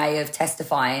second day of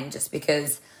testifying, just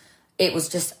because it was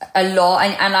just a lot.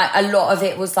 And like a lot of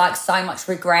it was like so much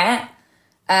regret.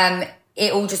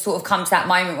 It all just sort of come to that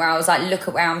moment where I was like, look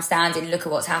at where I'm standing, look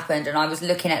at what's happened. And I was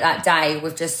looking at that day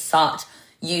with just such,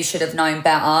 you should have known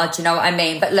better. Do you know what I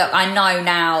mean? But look, I know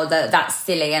now that that's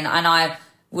silly and I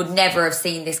would never have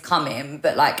seen this coming.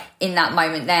 But like in that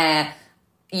moment there,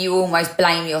 you almost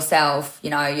blame yourself. You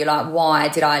know, you're like, why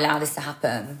did I allow this to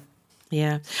happen?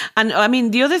 Yeah. And I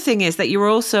mean, the other thing is that you were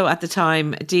also at the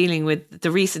time dealing with the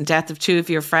recent death of two of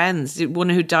your friends, one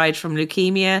who died from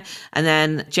leukemia and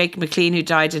then Jake McLean, who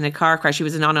died in a car crash. He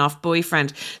was an on-off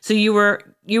boyfriend. So you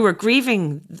were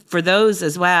grieving for those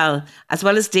as well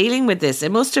as dealing with this.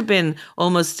 It must have been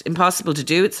almost impossible to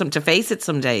do it, to face it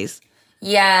some days.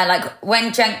 Yeah, like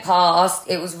when Cenk passed,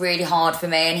 it was really hard for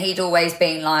me, and he'd always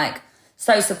been like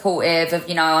so supportive of,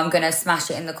 you know, I'm going to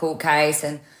smash it in the court case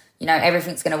and, you know,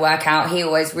 everything's going to work out. He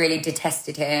always really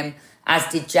detested him, as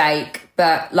did Jake.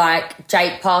 But like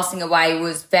Jake passing away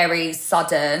was very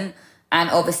sudden and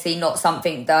obviously not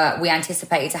something that we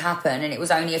anticipated to happen. And it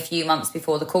was only a few months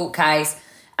before the court case.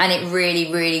 And it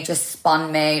really, really just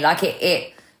spun me. Like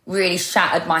it really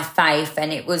shattered my faith.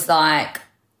 And it was like,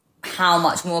 how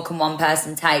much more can one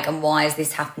person take and why is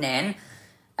this happening?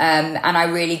 And I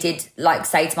really did like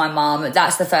say to my mum,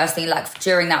 that's the first thing, like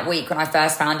during that week when I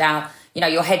first found out, you know,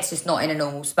 your head's just not in a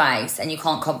normal space and you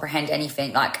can't comprehend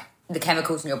anything. Like the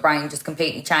chemicals in your brain just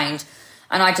completely change.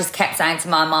 And I just kept saying to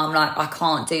my mum, like, I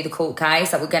can't do the court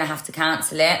case. Like, we're going to have to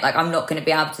cancel it. Like, I'm not going to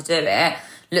be able to do it.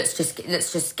 Let's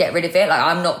just get rid of it. Like,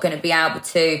 I'm not going to be able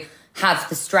to have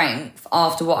the strength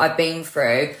after what I've been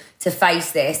through to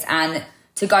face this and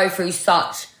to go through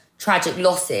such tragic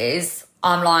losses.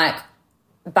 I'm like,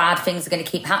 bad things are going to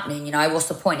keep happening. You know, what's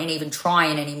the point in even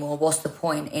trying anymore? What's the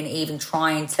point in even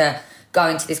trying to go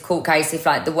into this court case if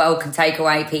like the world can take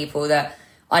away people that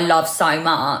I love so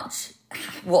much?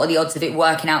 What are the odds of it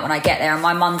working out when I get there? And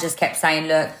my mum just kept saying,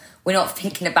 look, we're not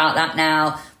thinking about that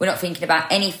now. We're not thinking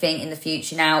about anything in the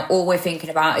future now. All we're thinking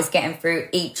about is getting through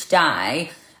each day.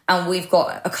 And we've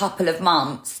got a couple of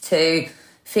months to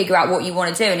figure out what you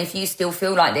want to do. And if you still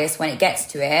feel like this when it gets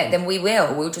to it, then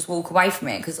we'll just walk away from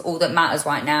it, because all that matters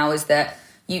right now is that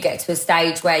you get to a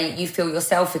stage where you feel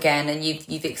yourself again and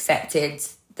you've accepted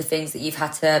the things that you've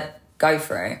had to go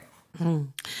through.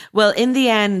 Well, in the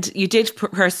end, you did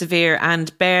persevere,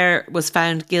 and Bear was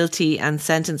found guilty and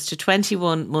sentenced to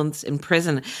 21 months in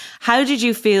prison. How did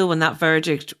you feel when that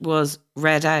verdict was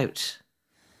read out?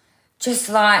 Just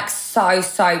like so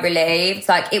relieved.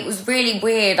 Like, it was really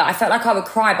weird. I felt like I would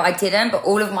cry, but I didn't. But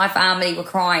all of my family were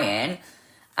crying.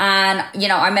 And, you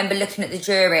know, I remember looking at the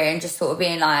jury and just sort of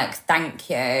being like, thank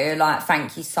you. Like,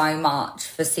 thank you so much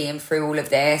for seeing through all of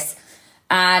this.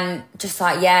 And just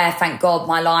like, yeah, thank God,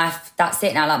 my life, that's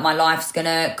it now. Like, my life's going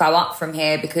to go up from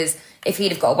here, because if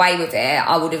he'd have got away with it,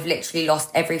 I would have literally lost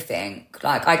everything.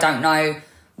 Like, I don't know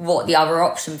what the other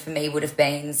option for me would have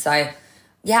been. So,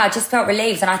 yeah, I just felt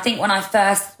relieved. And I think when I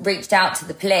first reached out to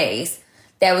the police,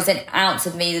 there was an ounce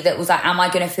of me that was like, am I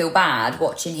going to feel bad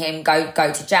watching him go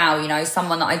to jail? You know,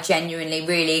 someone that I genuinely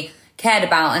really cared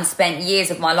about and spent years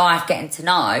of my life getting to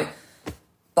know.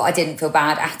 But I didn't feel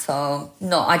bad at all.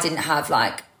 I didn't have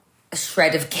like a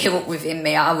shred of guilt within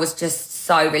me. I was just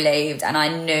so relieved, and I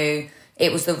knew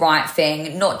it was the right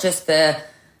thing, not just for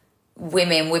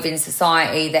women within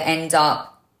society that end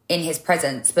up in his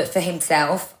presence, but for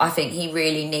himself. I think he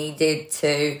really needed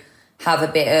to have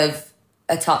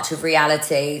a touch of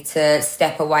reality to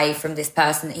step away from this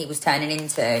person that he was turning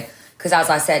into. Because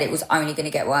as I said, it was only going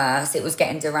to get worse. It was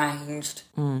getting deranged.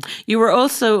 You were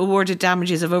also awarded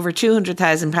damages of over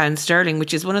 £200,000 sterling,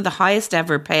 which is one of the highest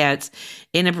ever payouts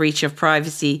in a breach of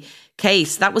privacy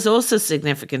case. That was also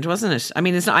significant, wasn't it? I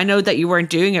mean, I know that you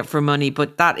weren't doing it for money,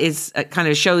 but that is kind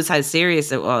of shows how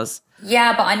serious it was.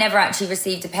 Yeah, but I never actually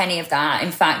received a penny of that.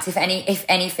 In fact, if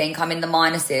anything, I'm in the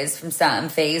minuses from certain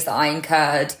fees that I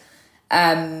incurred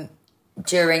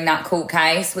during that court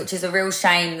case, which is a real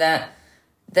shame that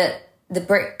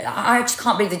I just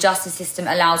can't believe the justice system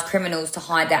allows criminals to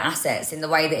hide their assets in the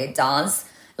way that it does.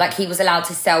 Like, he was allowed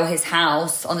to sell his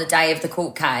house on the day of the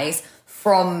court case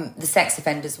from the sex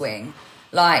offenders wing.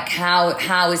 Like, how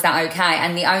is that okay?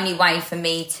 And the only way for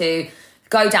me to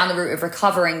go down the route of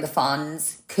recovering the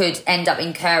funds could end up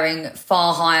incurring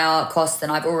far higher costs than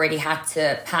I've already had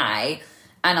to pay.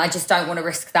 And I just don't want to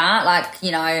risk that. Like,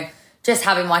 you know, just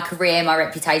having my career, my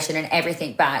reputation and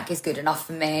everything back is good enough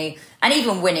for me. And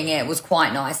even winning it was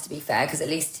quite nice, to be fair, because at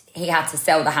least he had to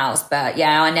sell the house. But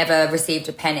yeah, I never received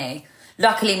a penny.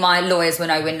 Luckily, my lawyers were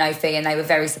no win, no fee, and they were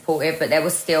very supportive, but there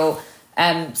was still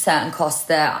certain costs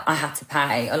that I had to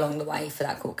pay along the way for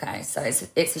that court case. So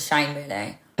it's a shame,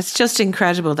 really. It's just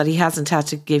incredible that he hasn't had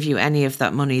to give you any of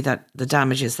that money, that the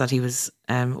damages that he was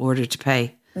ordered to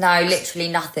pay. No, literally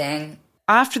nothing.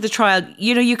 After the trial,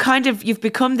 you know, you've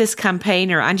become this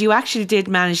campaigner, and you actually did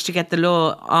manage to get the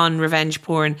law on revenge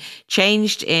porn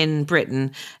changed in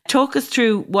Britain. Talk us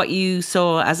through what you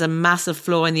saw as a massive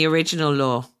flaw in the original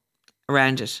law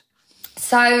around it.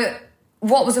 So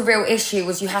what was a real issue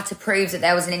was you had to prove that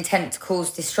there was an intent to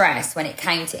cause distress when it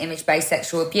came to image-based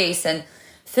sexual abuse. And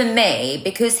for me,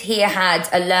 because he had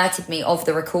alerted me of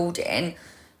the recording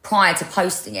prior to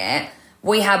posting it,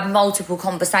 we had multiple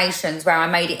conversations where I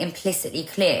made it implicitly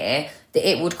clear that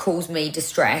it would cause me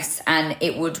distress and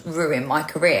it would ruin my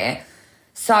career.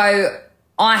 So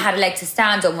I had a leg to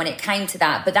stand on when it came to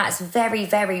that, but that's very,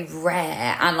 very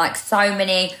rare. And like, so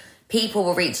many people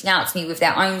were reaching out to me with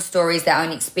their own stories, their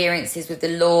own experiences with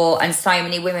the law. And so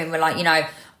many women were like, you know,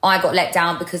 I got let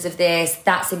down because of this.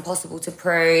 That's impossible to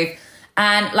prove.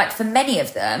 And like, for many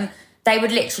of them, they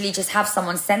would literally just have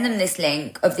someone send them this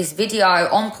link of this video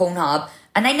on Pornhub,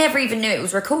 and they never even knew it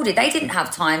was recorded. They didn't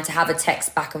have time to have a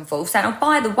text back and forth saying, oh,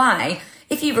 by the way,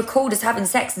 if you record us having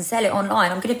sex and sell it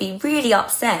online, I'm going to be really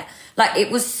upset. Like, it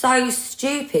was so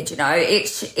stupid, you know.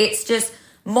 It's just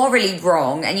morally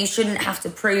wrong, and you shouldn't have to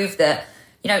prove that,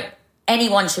 you know,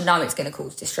 anyone should know it's going to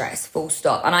cause distress, full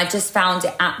stop. And I just found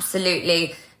it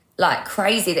absolutely, like,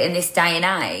 crazy that in this day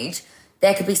and age,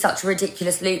 there could be such a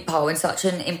ridiculous loophole in such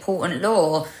an important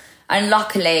law. And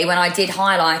luckily, when I did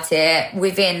highlight it,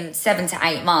 within 7 to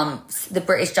 8 months, the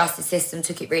British justice system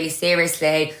took it really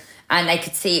seriously, and they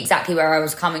could see exactly where I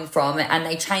was coming from, and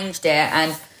they changed it.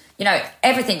 And, you know,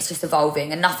 everything's just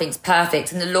evolving and nothing's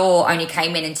perfect. And the law only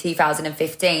came in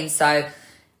 2015. So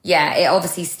yeah, it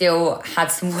obviously still had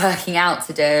some working out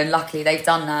to do, and luckily they've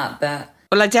done that. But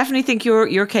well, I definitely think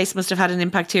your case must have had an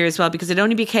impact here as well, because it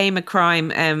only became a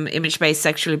crime, image-based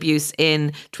sexual abuse,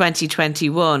 in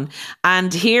 2021,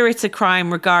 and here it's a crime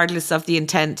regardless of the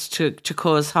intent to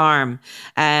cause harm.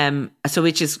 So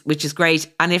which is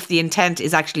great, and if the intent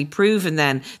is actually proven,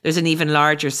 then there's an even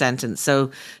larger sentence.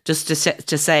 So just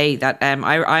to say that,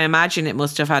 I imagine it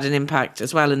must have had an impact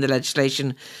as well in the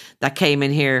legislation that came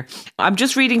in here. I'm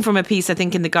just reading from a piece, I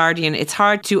think, in The Guardian. It's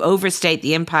hard to overstate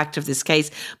the impact of this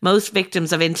case. Most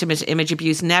victims of intimate image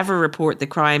abuse never report the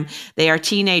crime. They are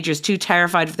teenagers too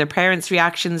terrified of their parents'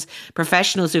 reactions,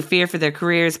 professionals who fear for their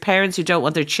careers, parents who don't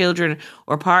want their children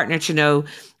or partner to know,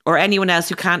 or anyone else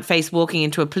who can't face walking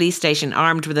into a police station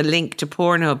armed with a link to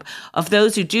Pornhub. Of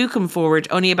those who do come forward,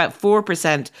 only about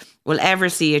 4% will ever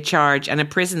see a charge, and a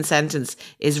prison sentence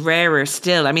is rarer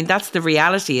still. I mean, that's the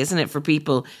reality, isn't it, for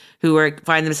people who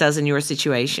find themselves in your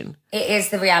situation? It is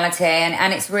the reality,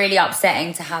 and it's really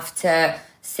upsetting to have to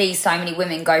see so many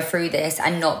women go through this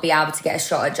and not be able to get a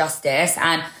shot at justice.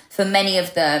 And for many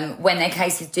of them, when their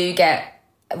cases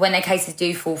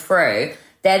do fall through,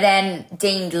 they're then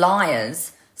deemed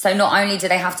liars. So not only do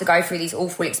they have to go through these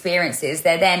awful experiences,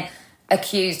 they're then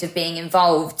accused of being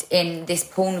involved in this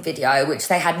porn video, which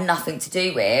they had nothing to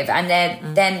do with, and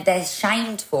they're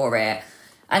shamed for it.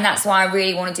 And that's why I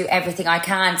really want to do everything I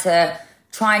can to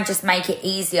try and just make it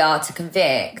easier to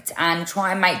convict and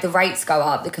try and make the rates go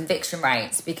up, the conviction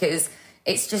rates, because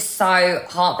it's just so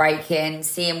heartbreaking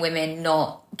seeing women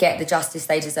not get the justice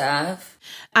they deserve.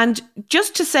 And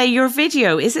just to say, your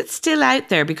video, is it still out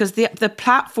there? Because the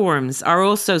platforms are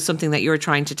also something that you're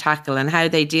trying to tackle, and how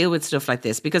they deal with stuff like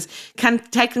this. Because can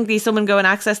technically someone go and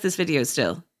access this video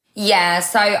still? Yeah,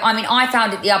 so I mean, I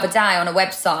found it the other day on a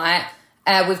website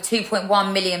with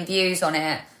 2.1 million views on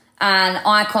it. And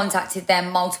I contacted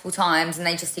them multiple times and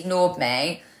they just ignored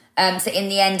me. So in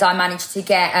the end, I managed to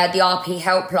get the RP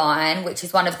Helpline, which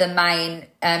is one of the main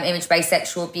image-based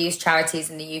sexual abuse charities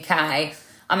in the UK.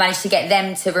 I managed to get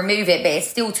them to remove it, but it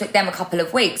still took them a couple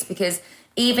of weeks, because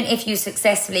even if you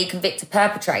successfully convict a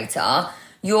perpetrator,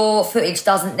 your footage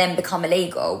doesn't then become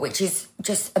illegal, which is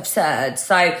just absurd.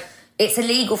 So it's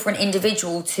illegal for an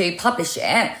individual to publish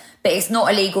it, but it's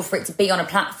not illegal for it to be on a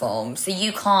platform. So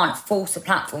you can't force a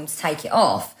platform to take it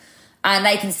off. And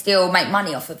they can still make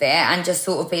money off of it and just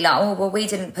sort of be like, oh, well, we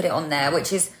didn't put it on there,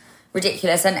 which is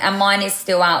ridiculous. And mine is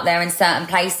still out there in certain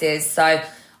places. So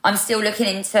I'm still looking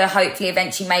into hopefully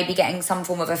eventually maybe getting some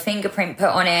form of a fingerprint put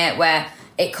on it where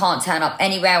it can't turn up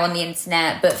anywhere on the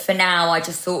internet. But for now, I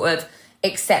just sort of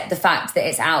accept the fact that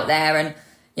it's out there. And,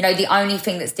 you know, the only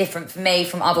thing that's different for me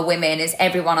from other women is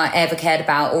everyone I ever cared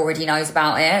about already knows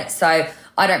about it. So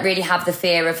I don't really have the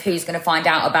fear of who's going to find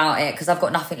out about it, because I've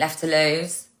got nothing left to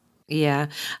lose. Yeah.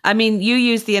 I mean, you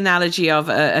use the analogy of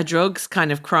a drugs kind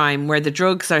of crime where the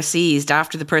drugs are seized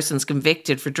after the person's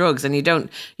convicted for drugs, and you don't,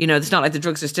 you know, it's not like the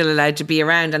drugs are still allowed to be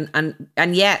around,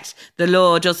 and yet the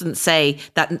law doesn't say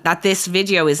that this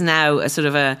video is now a sort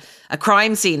of a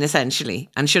crime scene essentially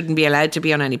and shouldn't be allowed to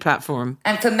be on any platform.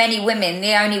 And for many women,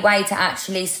 the only way to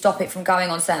actually stop it from going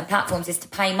on certain platforms is to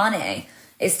pay money,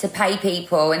 is to pay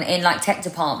people in like tech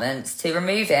departments to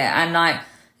remove it. And like,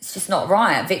 it's just not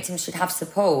right. Victims should have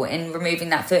support in removing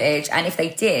that footage. And if they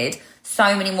did,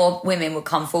 so many more women would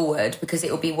come forward, because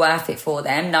it will be worth it for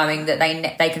them, knowing that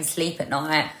they can sleep at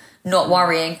night, not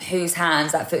worrying whose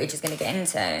hands that footage is going to get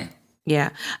into.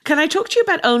 Yeah. Can I talk to you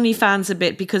about OnlyFans a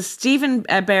bit? Because Stephen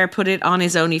Bear put it on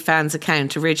his OnlyFans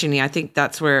account originally. I think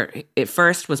that's where it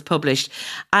first was published.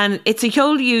 And it's a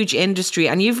whole huge industry.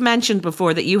 And you've mentioned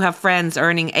before that you have friends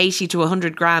earning 80 to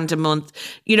 100 grand a month,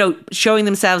 you know, showing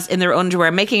themselves in their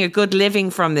underwear, making a good living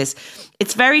from this.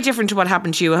 It's very different to what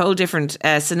happened to you, a whole different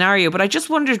scenario. But I just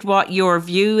wondered what your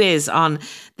view is on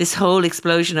this whole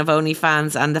explosion of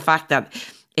OnlyFans and the fact that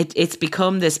it's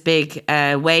become this big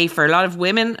way for a lot of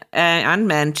women and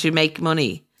men to make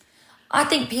money. I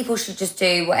think people should just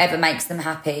do whatever makes them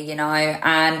happy, you know,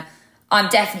 and I'm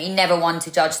definitely never one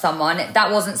to judge someone.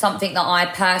 That wasn't something that I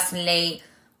personally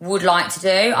would like to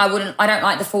do. I don't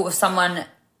like the thought of someone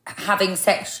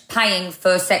paying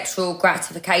for sexual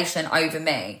gratification over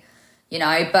me, you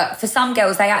know, but for some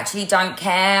girls, they actually don't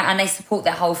care and they support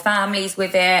their whole families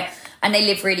with it. And they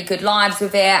live really good lives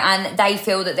with it, and they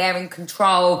feel that they're in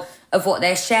control of what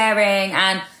they're sharing,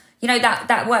 and you know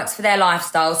that works for their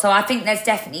lifestyle. So I think there's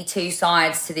definitely two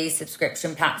sides to these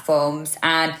subscription platforms,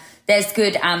 and there's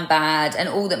good and bad, and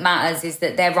all that matters is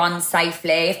that they're run safely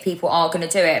if people are going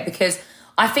to do it, because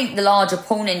I think the larger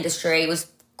porn industry was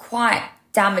quite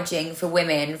damaging for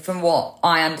women from what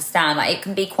I understand. Like, it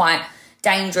can be quite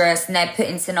dangerous, and they're put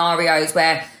in scenarios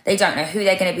where they don't know who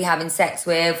they're going to be having sex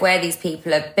with, where these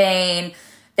people have been.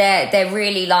 They're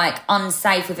really like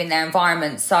unsafe within their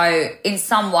environment. So in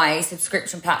some ways,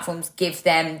 subscription platforms give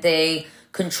them the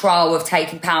control of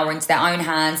taking power into their own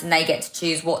hands, and they get to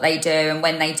choose what they do and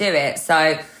when they do it.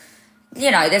 So,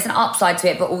 you know, there's an upside to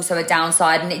it, but also a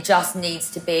downside, and it just needs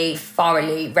to be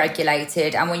thoroughly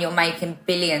regulated. And when you're making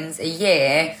billions a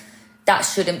year, that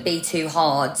shouldn't be too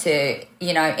hard to,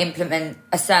 you know, implement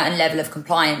a certain level of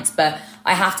compliance. But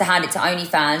I have to hand it to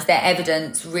OnlyFans. Their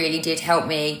evidence really did help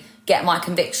me get my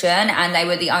conviction, and they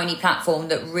were the only platform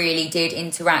that really did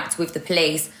interact with the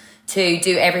police to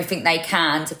do everything they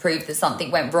can to prove that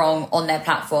something went wrong on their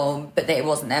platform, but that it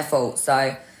wasn't their fault.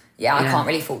 So, yeah, I can't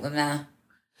really fault them there.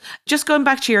 Just going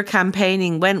back to your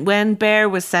campaigning, when Bear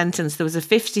was sentenced, there was a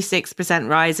 56%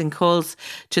 rise in calls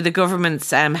to the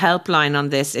government's helpline on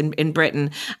this in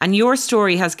Britain. And your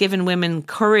story has given women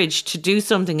courage to do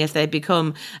something if they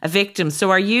become a victim. So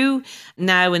are you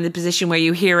now in the position where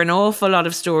you hear an awful lot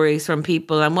of stories from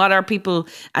people, and what are people,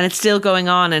 and it's still going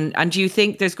on? And do you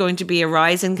think there's going to be a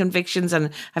rise in convictions?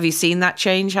 And have you seen that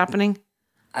change happening?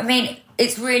 I mean,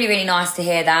 it's really, really nice to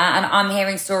hear that. And I'm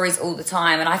hearing stories all the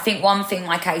time. And I think one thing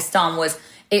my case done was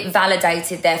it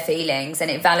validated their feelings, and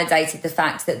it validated the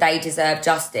fact that they deserve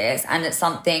justice and that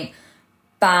something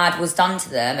bad was done to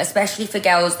them, especially for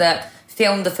girls that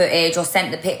filmed the footage or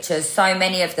sent the pictures. So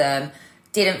many of them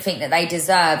didn't think that they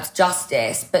deserved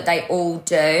justice, but they all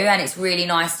do. And it's really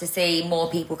nice to see more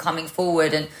people coming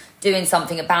forward and doing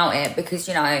something about it, because,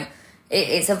 you know,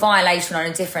 it's a violation on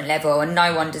a different level and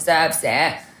no one deserves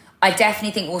it. I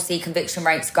definitely think we'll see conviction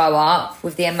rates go up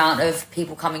with the amount of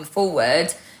people coming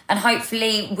forward. And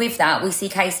hopefully with that, we see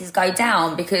cases go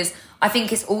down, because I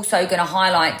think it's also going to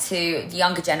highlight to the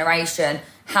younger generation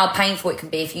how painful it can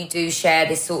be if you do share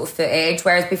this sort of footage.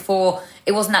 Whereas before,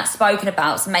 it wasn't that spoken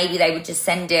about. So maybe they would just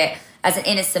send it as an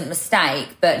innocent mistake.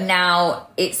 But now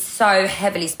it's so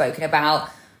heavily spoken about.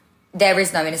 There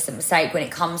is no innocent mistake when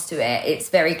it comes to it. It's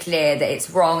very clear that it's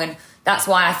wrong. And that's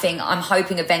why I'm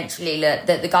hoping eventually that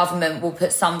the government will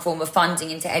put some form of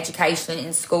funding into education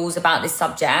in schools about this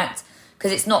subject,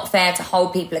 because it's not fair to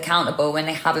hold people accountable when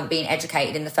they haven't been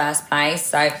educated in the first place.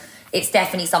 So it's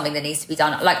definitely something that needs to be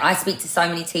done. Like, I speak to so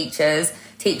many teachers.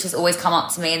 Teachers always come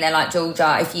up to me and they're like,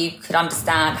 Georgia, if you could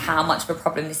understand how much of a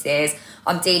problem this is.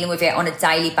 I'm dealing with it on a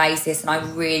daily basis, and I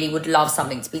really would love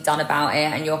something to be done about it.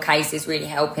 And your case is really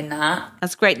helping that.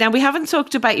 That's great. Now, we haven't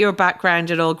talked about your background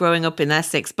at all growing up in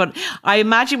Essex, but I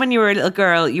imagine when you were a little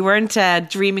girl, you weren't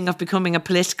dreaming of becoming a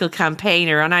political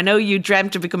campaigner. And I know you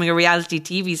dreamt of becoming a reality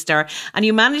TV star, and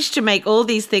you managed to make all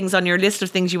these things on your list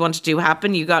of things you wanted to do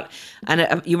happen. You got,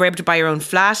 and you were able to buy your own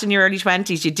flat in your early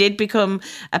 20s. You did become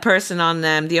a person on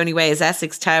The Only Way is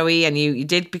Essex, Towie, and you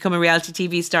did become a reality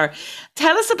TV star.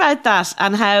 Tell us about that,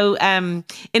 and how,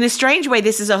 in a strange way,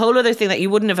 this is a whole other thing that you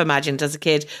wouldn't have imagined as a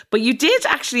kid, but you did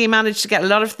actually manage to get a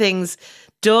lot of things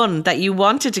done that you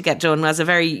wanted to get done as a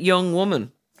very young woman.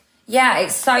 Yeah,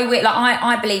 it's so weird. Like,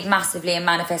 I believe massively in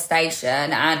manifestation,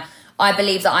 and I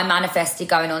believe that I manifested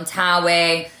going on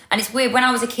Towie. And it's weird, when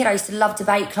I was a kid, I used to love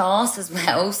debate class as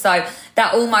well. So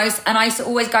that almost, and I used to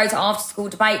always go to after school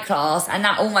debate class, and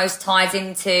that almost ties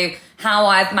into how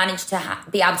I've managed to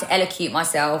be able to elocute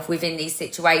myself within these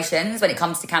situations when it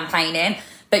comes to campaigning.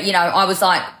 But, you know, I was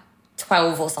like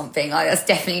 12 or something. Like, that's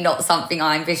definitely not something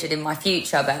I envisioned in my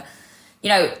future. But, you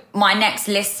know, my next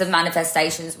list of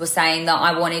manifestations was saying that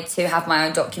I wanted to have my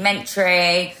own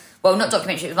documentary. Well, not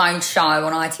documentary, it was my own show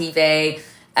on ITV.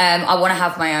 I want to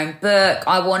have my own book.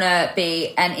 I want to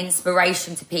be an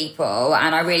inspiration to people,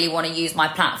 and I really want to use my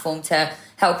platform to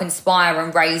help inspire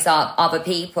and raise up other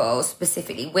people,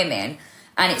 specifically women.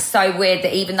 And it's so weird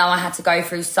that even though I had to go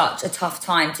through such a tough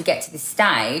time to get to this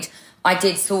stage, I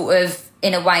did sort of,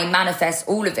 in a way, manifest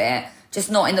all of it,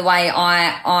 just not in the way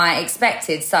I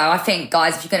expected. So I think,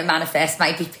 guys, if you're going to manifest,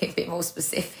 maybe be a bit more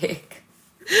specific.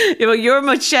 You know, you're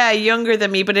much younger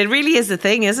than me, but it really is a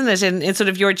thing, isn't it? In sort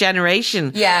of your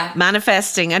generation, yeah,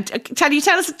 manifesting. And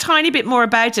tell us a tiny bit more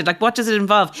about it. Like, what does it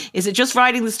involve? Is it just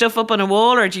writing the stuff up on a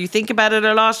wall, or do you think about it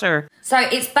a lot? Or so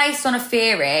it's based on a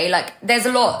theory. Like, there's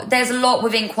a lot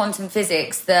within quantum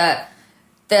physics that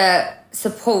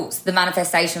supports the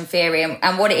manifestation theory,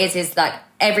 and what it is like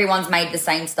everyone's made of the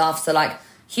same stuff. So like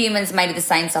humans made of the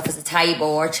same stuff as a table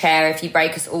or a chair if you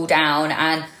break us all down,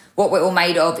 and what we're all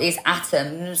made of is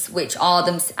atoms, which are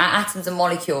atoms and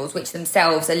molecules, which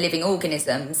themselves are living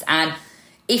organisms. And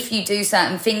if you do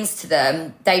certain things to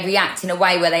them, they react in a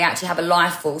way where they actually have a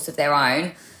life force of their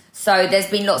own. So there's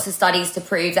been lots of studies to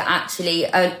prove that actually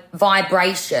a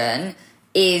vibration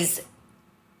is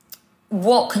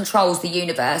what controls the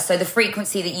universe. So the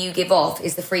frequency that you give off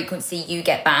is the frequency you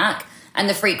get back. And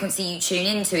the frequency you tune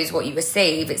into is what you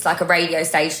receive. It's like a radio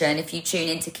station. If you tune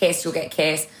into Kiss, you'll get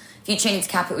Kiss. If you tune into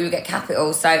Capital, you'll get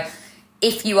Capital. So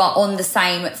if you are on the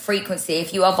same frequency,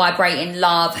 if you are vibrating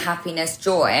love, happiness,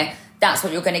 joy, that's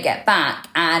what you're going to get back.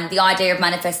 And the idea of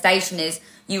manifestation is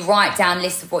you write down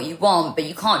lists of what you want, but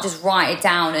you can't just write it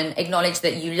down and acknowledge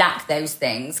that you lack those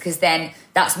things, because then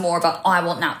that's more of a, I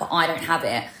want that, but I don't have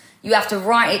it. You have to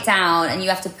write it down and you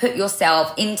have to put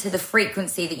yourself into the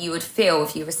frequency that you would feel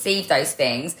if you receive those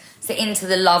things. So into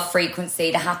the love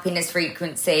frequency, the happiness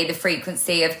frequency, the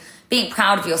frequency of being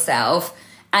proud of yourself.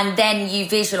 And then you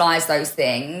visualize those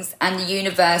things and the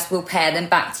universe will pair them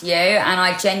back to you. And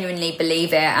I genuinely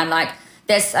believe it. And like,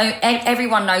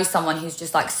 everyone knows someone who's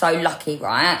just like so lucky,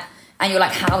 right? And you're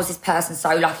like, how is this person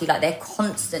so lucky? Like they're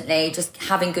constantly just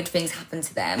having good things happen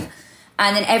to them.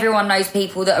 And then everyone knows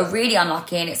people that are really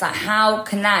unlucky, and it's like, how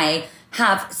can they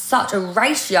have such a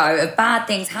ratio of bad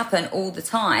things happen all the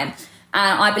time?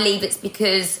 And I believe it's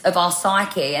because of our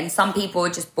psyche, and some people are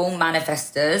just born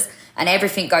manifestors and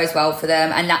everything goes well for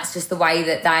them, and that's just the way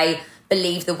that they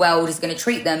believe the world is going to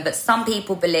treat them. But some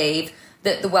people believe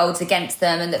that the world's against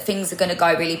them and that things are going to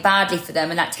go really badly for them,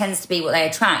 and that tends to be what they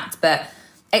attract. But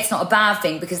it's not a bad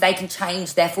thing because they can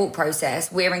change their thought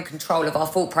process. We're in control of our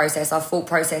thought process. Our thought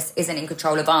process isn't in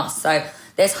control of us. So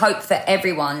there's hope for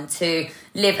everyone to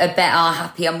live a better,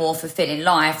 happier, more fulfilling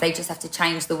life. They just have to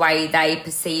change the way they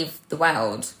perceive the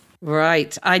world.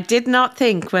 Right. I did not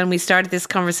think when we started this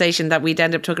conversation that we'd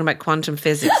end up talking about quantum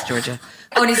physics, Georgia.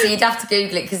 Honestly, you'd have to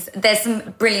Google it because there's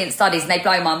some brilliant studies and they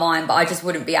blow my mind, but I just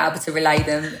wouldn't be able to relay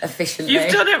them efficiently.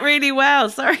 You've done it really well.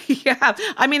 Sorry, you have.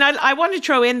 I mean, I want to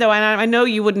throw in, though, and I know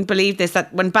you wouldn't believe this,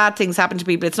 that when bad things happen to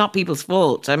people, it's not people's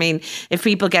fault. I mean, if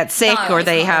people get sick or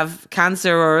they have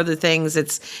cancer or other things,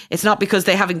 it's not because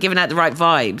they haven't given out the right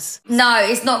vibes. No,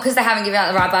 it's not because they haven't given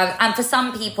out the right vibes. And for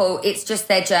some people, it's just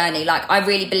their journey. Like, I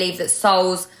really believe that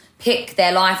souls pick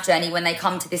their life journey when they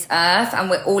come to this earth, and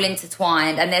we're all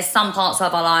intertwined, and there's some parts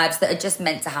of our lives that are just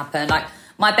meant to happen. Like,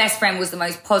 my best friend was the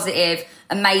most positive,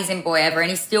 amazing boy ever,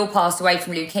 and he still passed away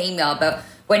from leukemia. But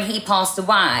when he passed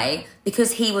away,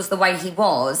 because he was the way he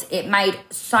was, it made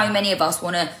so many of us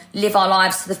want to live our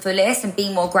lives to the fullest and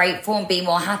be more grateful and be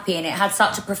more happy, and it had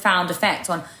such a profound effect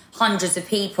on hundreds of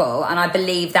people. And I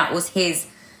believe that was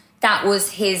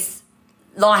his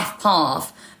life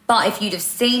path. But if you'd have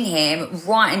seen him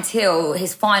right until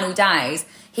his final days,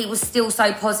 he was still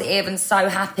so positive and so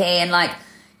happy. And like,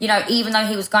 you know, even though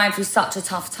he was going through such a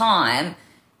tough time,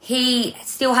 he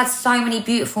still had so many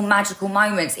beautiful, magical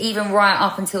moments, even right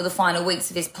up until the final weeks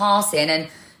of his passing. And,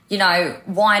 you know,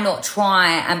 why not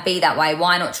try and be that way?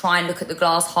 Why not try and look at the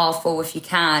glass half full if you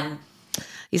can?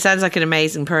 He sounds like an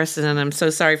amazing person, and I'm so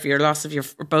sorry for your loss of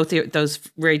those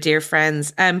very dear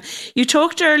friends. You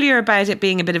talked earlier about it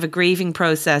being a bit of a grieving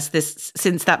process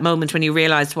since that moment when you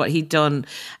realised what he'd done.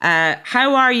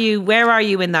 How are you? Where are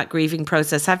you in that grieving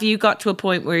process? Have you got to a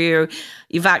point where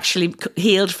you've actually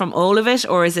healed from all of it,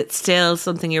 or is it still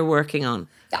something you're working on?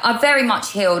 I've very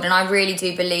much healed, and I really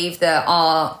do believe that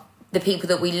the people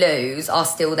that we lose are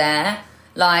still there.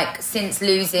 Like, since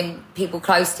losing people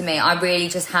close to me, I really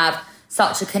just have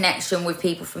such a connection with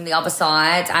people from the other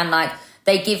side, and like,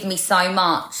 they give me so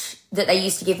much that they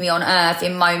used to give me on earth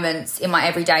in moments in my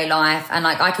everyday life. And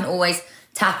like, I can always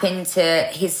tap into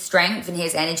his strength and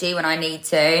his energy when I need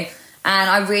to. And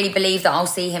I really believe that I'll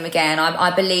see him again.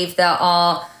 I believe that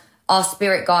our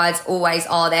spirit guides always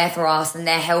are there for us, and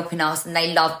they're helping us, and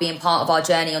they love being part of our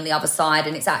journey on the other side.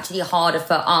 And it's actually harder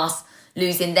for us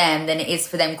losing them than it is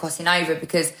for them crossing over,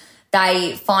 because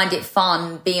they find it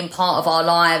fun being part of our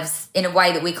lives in a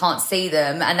way that we can't see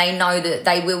them, and they know that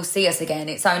they will see us again.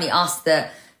 It's only us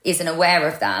that isn't aware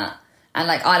of that. And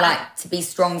like, I like to be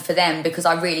strong for them because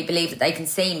I really believe that they can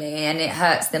see me, and it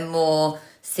hurts them more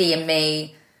seeing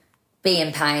me be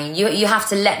in pain. You have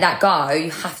to let that go.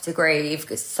 You have to grieve.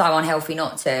 It's so unhealthy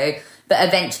not to. But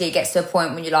eventually it gets to a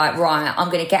point when you're like, right, I'm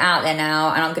going to get out there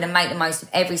now, and I'm going to make the most of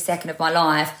every second of my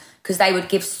life, because they would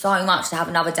give so much to have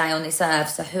another day on this earth.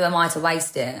 So who am I to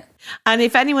waste it? And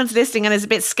if anyone's listening and is a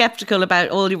bit sceptical about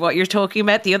all what you're talking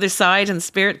about, the other side and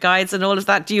spirit guides and all of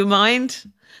that, do you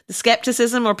mind the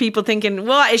skepticism, or people thinking,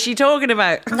 what is she talking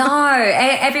about? No,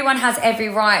 everyone has every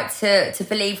right to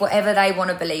believe whatever they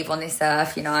want to believe on this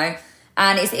earth, you know.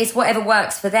 And it's whatever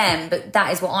works for them, but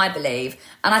that is what I believe.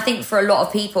 And I think for a lot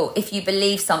of people, if you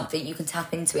believe something, you can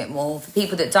tap into it more. For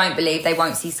people that don't believe, they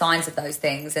won't see signs of those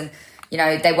things, and you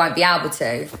know, they won't be able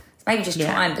to. So maybe just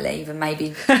try and believe, and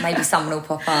maybe someone will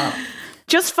pop up.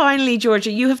 Just finally, Georgia,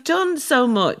 you have done so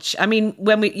much. I mean,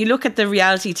 when you look at the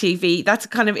reality TV, that's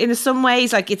kind of, in some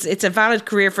ways, like it's a valid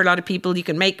career for a lot of people. You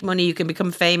can make money, you can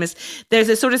become famous. There's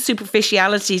a sort of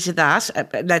superficiality to that,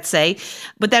 let's say.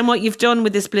 But then what you've done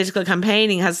with this political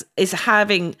campaigning is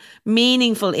having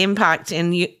meaningful impact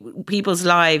in people's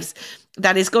lives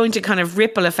that is going to kind of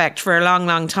ripple effect for a long,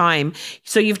 long time.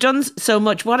 So you've done so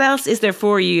much. What else is there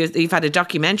for you? You've had a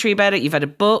documentary about it. You've had a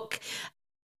book.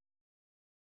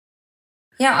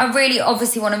 Yeah, I really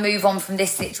obviously want to move on from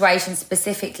this situation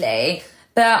specifically,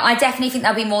 but I definitely think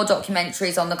there'll be more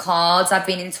documentaries on the cards. I've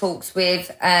been in talks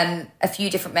with a few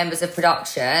different members of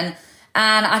production,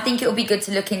 and I think it will be good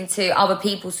to look into other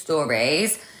people's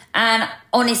stories. And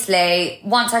honestly,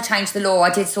 once I changed the law, I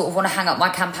did sort of want to hang up my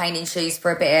campaigning shoes for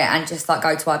a bit and just like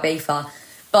go to Ibiza.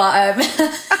 But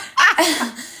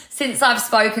since I've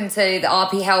spoken to the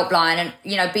RP helpline and,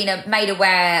 you know, been made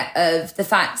aware of the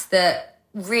fact that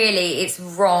really it's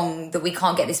wrong that we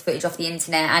can't get this footage off the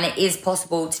internet, and it is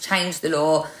possible to change the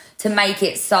law to make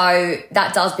it so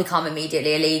that does become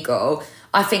immediately illegal,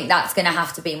 I think that's going to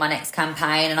have to be my next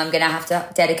campaign, and I'm going to have to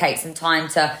dedicate some time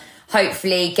to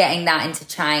hopefully getting that into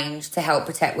change to help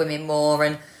protect women more.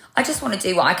 And I just want to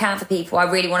do what I can for people. I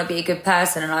really want to be a good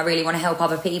person, and I really want to help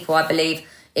other people. I believe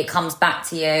it comes back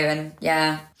to you, and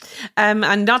yeah.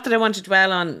 And not that I want to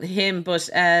dwell on him, but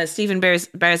Stephen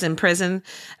Bear's in prison.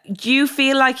 Do you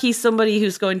feel like he's somebody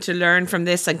who's going to learn from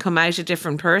this and come out a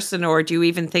different person, or do you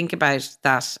even think about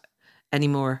that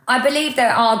anymore? I believe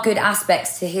there are good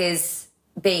aspects to his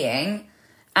being,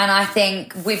 and I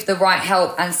think with the right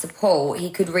help and support, he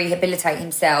could rehabilitate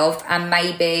himself and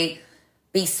maybe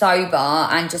be sober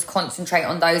and just concentrate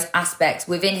on those aspects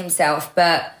within himself.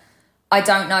 But I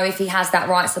don't know if he has that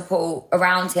right support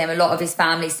around him. A lot of his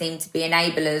family seem to be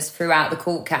enablers throughout the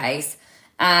court case,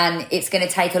 and it's going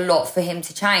to take a lot for him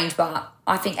to change, but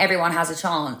I think everyone has a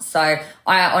chance. So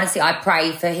I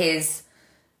pray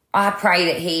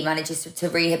that he manages to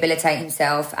rehabilitate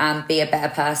himself and be a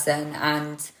better person.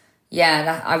 And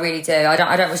yeah, I really do.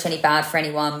 I don't wish any bad for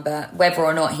anyone, but whether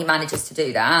or not he manages to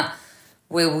do that,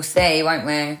 we will see, won't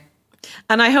we?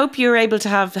 And I hope you're able to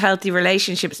have healthy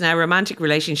relationships now, romantic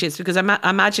relationships, because I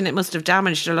imagine it must have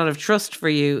damaged a lot of trust for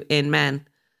you in men.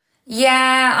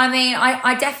 Yeah, I mean,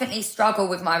 I definitely struggle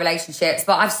with my relationships,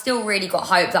 but I've still really got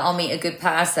hope that I'll meet a good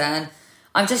person.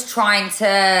 I'm just trying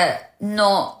to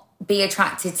not be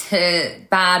attracted to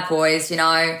bad boys, you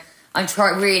know. I'm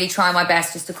really trying my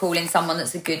best just to call in someone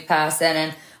that's a good person,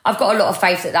 and I've got a lot of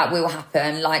faith that will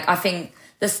happen. Like, I think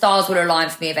the stars will align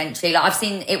for me eventually. Like, I've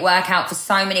seen it work out for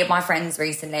so many of my friends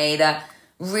recently that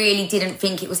really didn't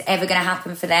think it was ever going to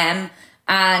happen for them.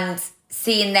 And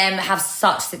seeing them have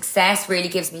such success really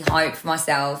gives me hope for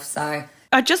myself. So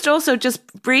I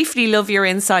just briefly love your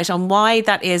insight on why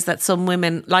that is that some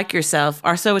women like yourself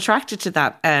are so attracted to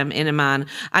that in a man.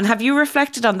 And have you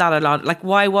reflected on that a lot? Like,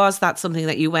 why was that something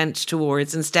that you went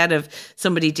towards instead of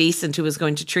somebody decent who was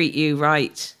going to treat you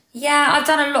right? Yeah, I've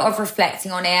done a lot of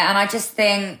reflecting on it, and I just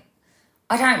think,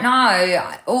 I don't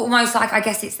know, almost like, I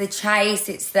guess it's the chase,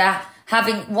 it's the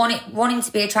wanting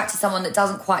to be attracted to someone that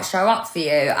doesn't quite show up for you.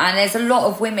 And there's a lot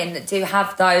of women that do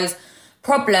have those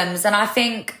problems, and I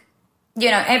think,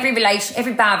 you know, every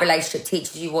bad relationship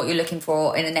teaches you what you're looking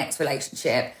for in the next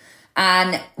relationship.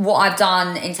 And what I've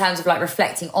done in terms of like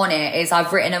reflecting on it is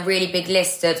I've written a really big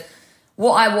list of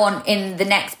what I want in the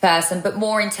next person, but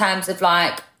more in terms of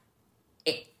like,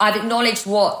 I've acknowledged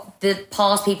what the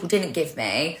past people didn't give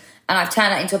me, and I've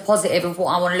turned that into a positive of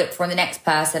what I want to look for in the next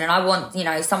person. And I want, you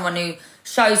know, someone who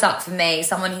shows up for me,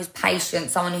 someone who's patient,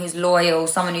 someone who's loyal,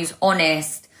 someone who's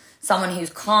honest, someone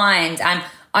who's kind. And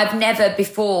I've never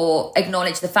before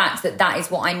acknowledged the fact that that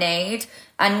is what I need.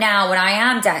 And now when I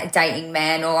am dating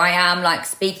men, or I am like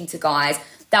speaking to guys,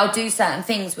 they'll do certain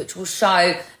things which will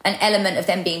show an element of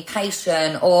them being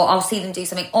patient, or I'll see them do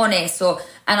something honest,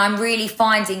 and I'm really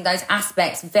finding those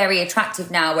aspects very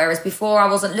attractive now, whereas before I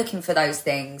wasn't looking for those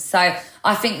things. So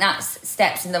I think that's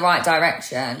steps in the right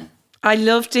direction. I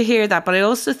love to hear that, but I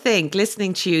also think,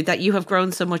 listening to you, that you have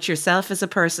grown so much yourself as a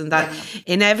person that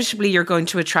inevitably you're going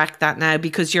to attract that now,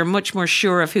 because you're much more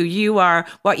sure of who you are,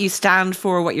 what you stand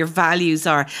for, what your values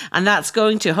are. And that's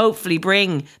going to hopefully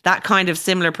bring that kind of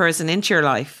similar person into your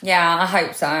life. Yeah, I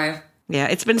hope so. Yeah,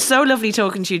 it's been so lovely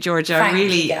talking to you, Georgia. Thank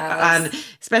really, you, and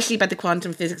especially about the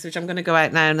quantum physics, which I'm going to go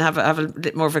out now and have a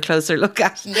bit more of a closer look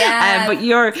at. Yeah, but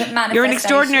you're an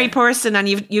extraordinary person, and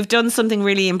you've done something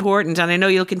really important, and I know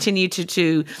you'll continue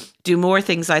to do more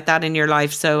things like that in your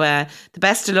life. So the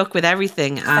best of luck with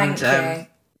everything, and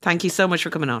thank you so much for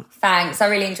coming on. Thanks, I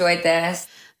really enjoyed this.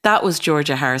 That was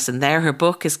Georgia Harrison there. Her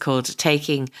book is called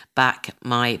Taking Back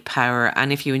My Power.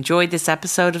 And if you enjoyed this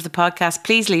episode of the podcast,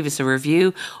 please leave us a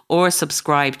review or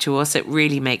subscribe to us. It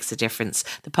really makes a difference.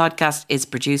 The podcast is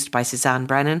produced by Suzanne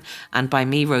Brennan and by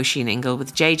me, Roisin Ingle,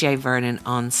 with JJ Vernon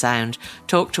on sound.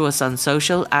 Talk to us on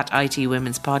social at IT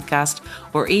Women's Podcast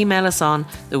or email us on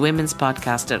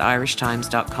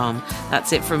thewomenspodcast@irishtimes.com.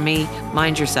 That's it from me.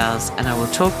 Mind yourselves, and I will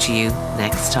talk to you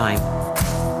next time.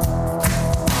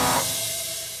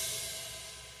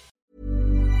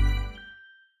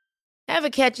 Ever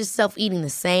catch yourself eating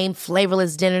the same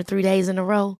flavorless dinner 3 days in a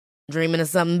row? Dreaming of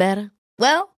something better?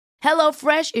 Well,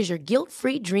 HelloFresh is your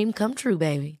guilt-free dream come true,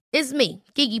 baby. It's me,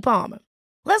 Keke Palmer.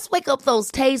 Let's wake up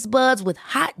those taste buds with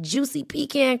hot, juicy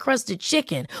pecan-crusted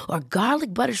chicken or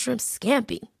garlic butter shrimp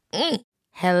scampi.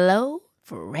 Hello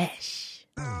Fresh.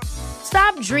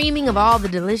 Stop dreaming of all the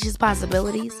delicious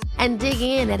possibilities and dig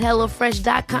in at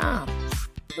HelloFresh.com.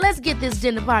 Let's get this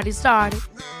dinner party started.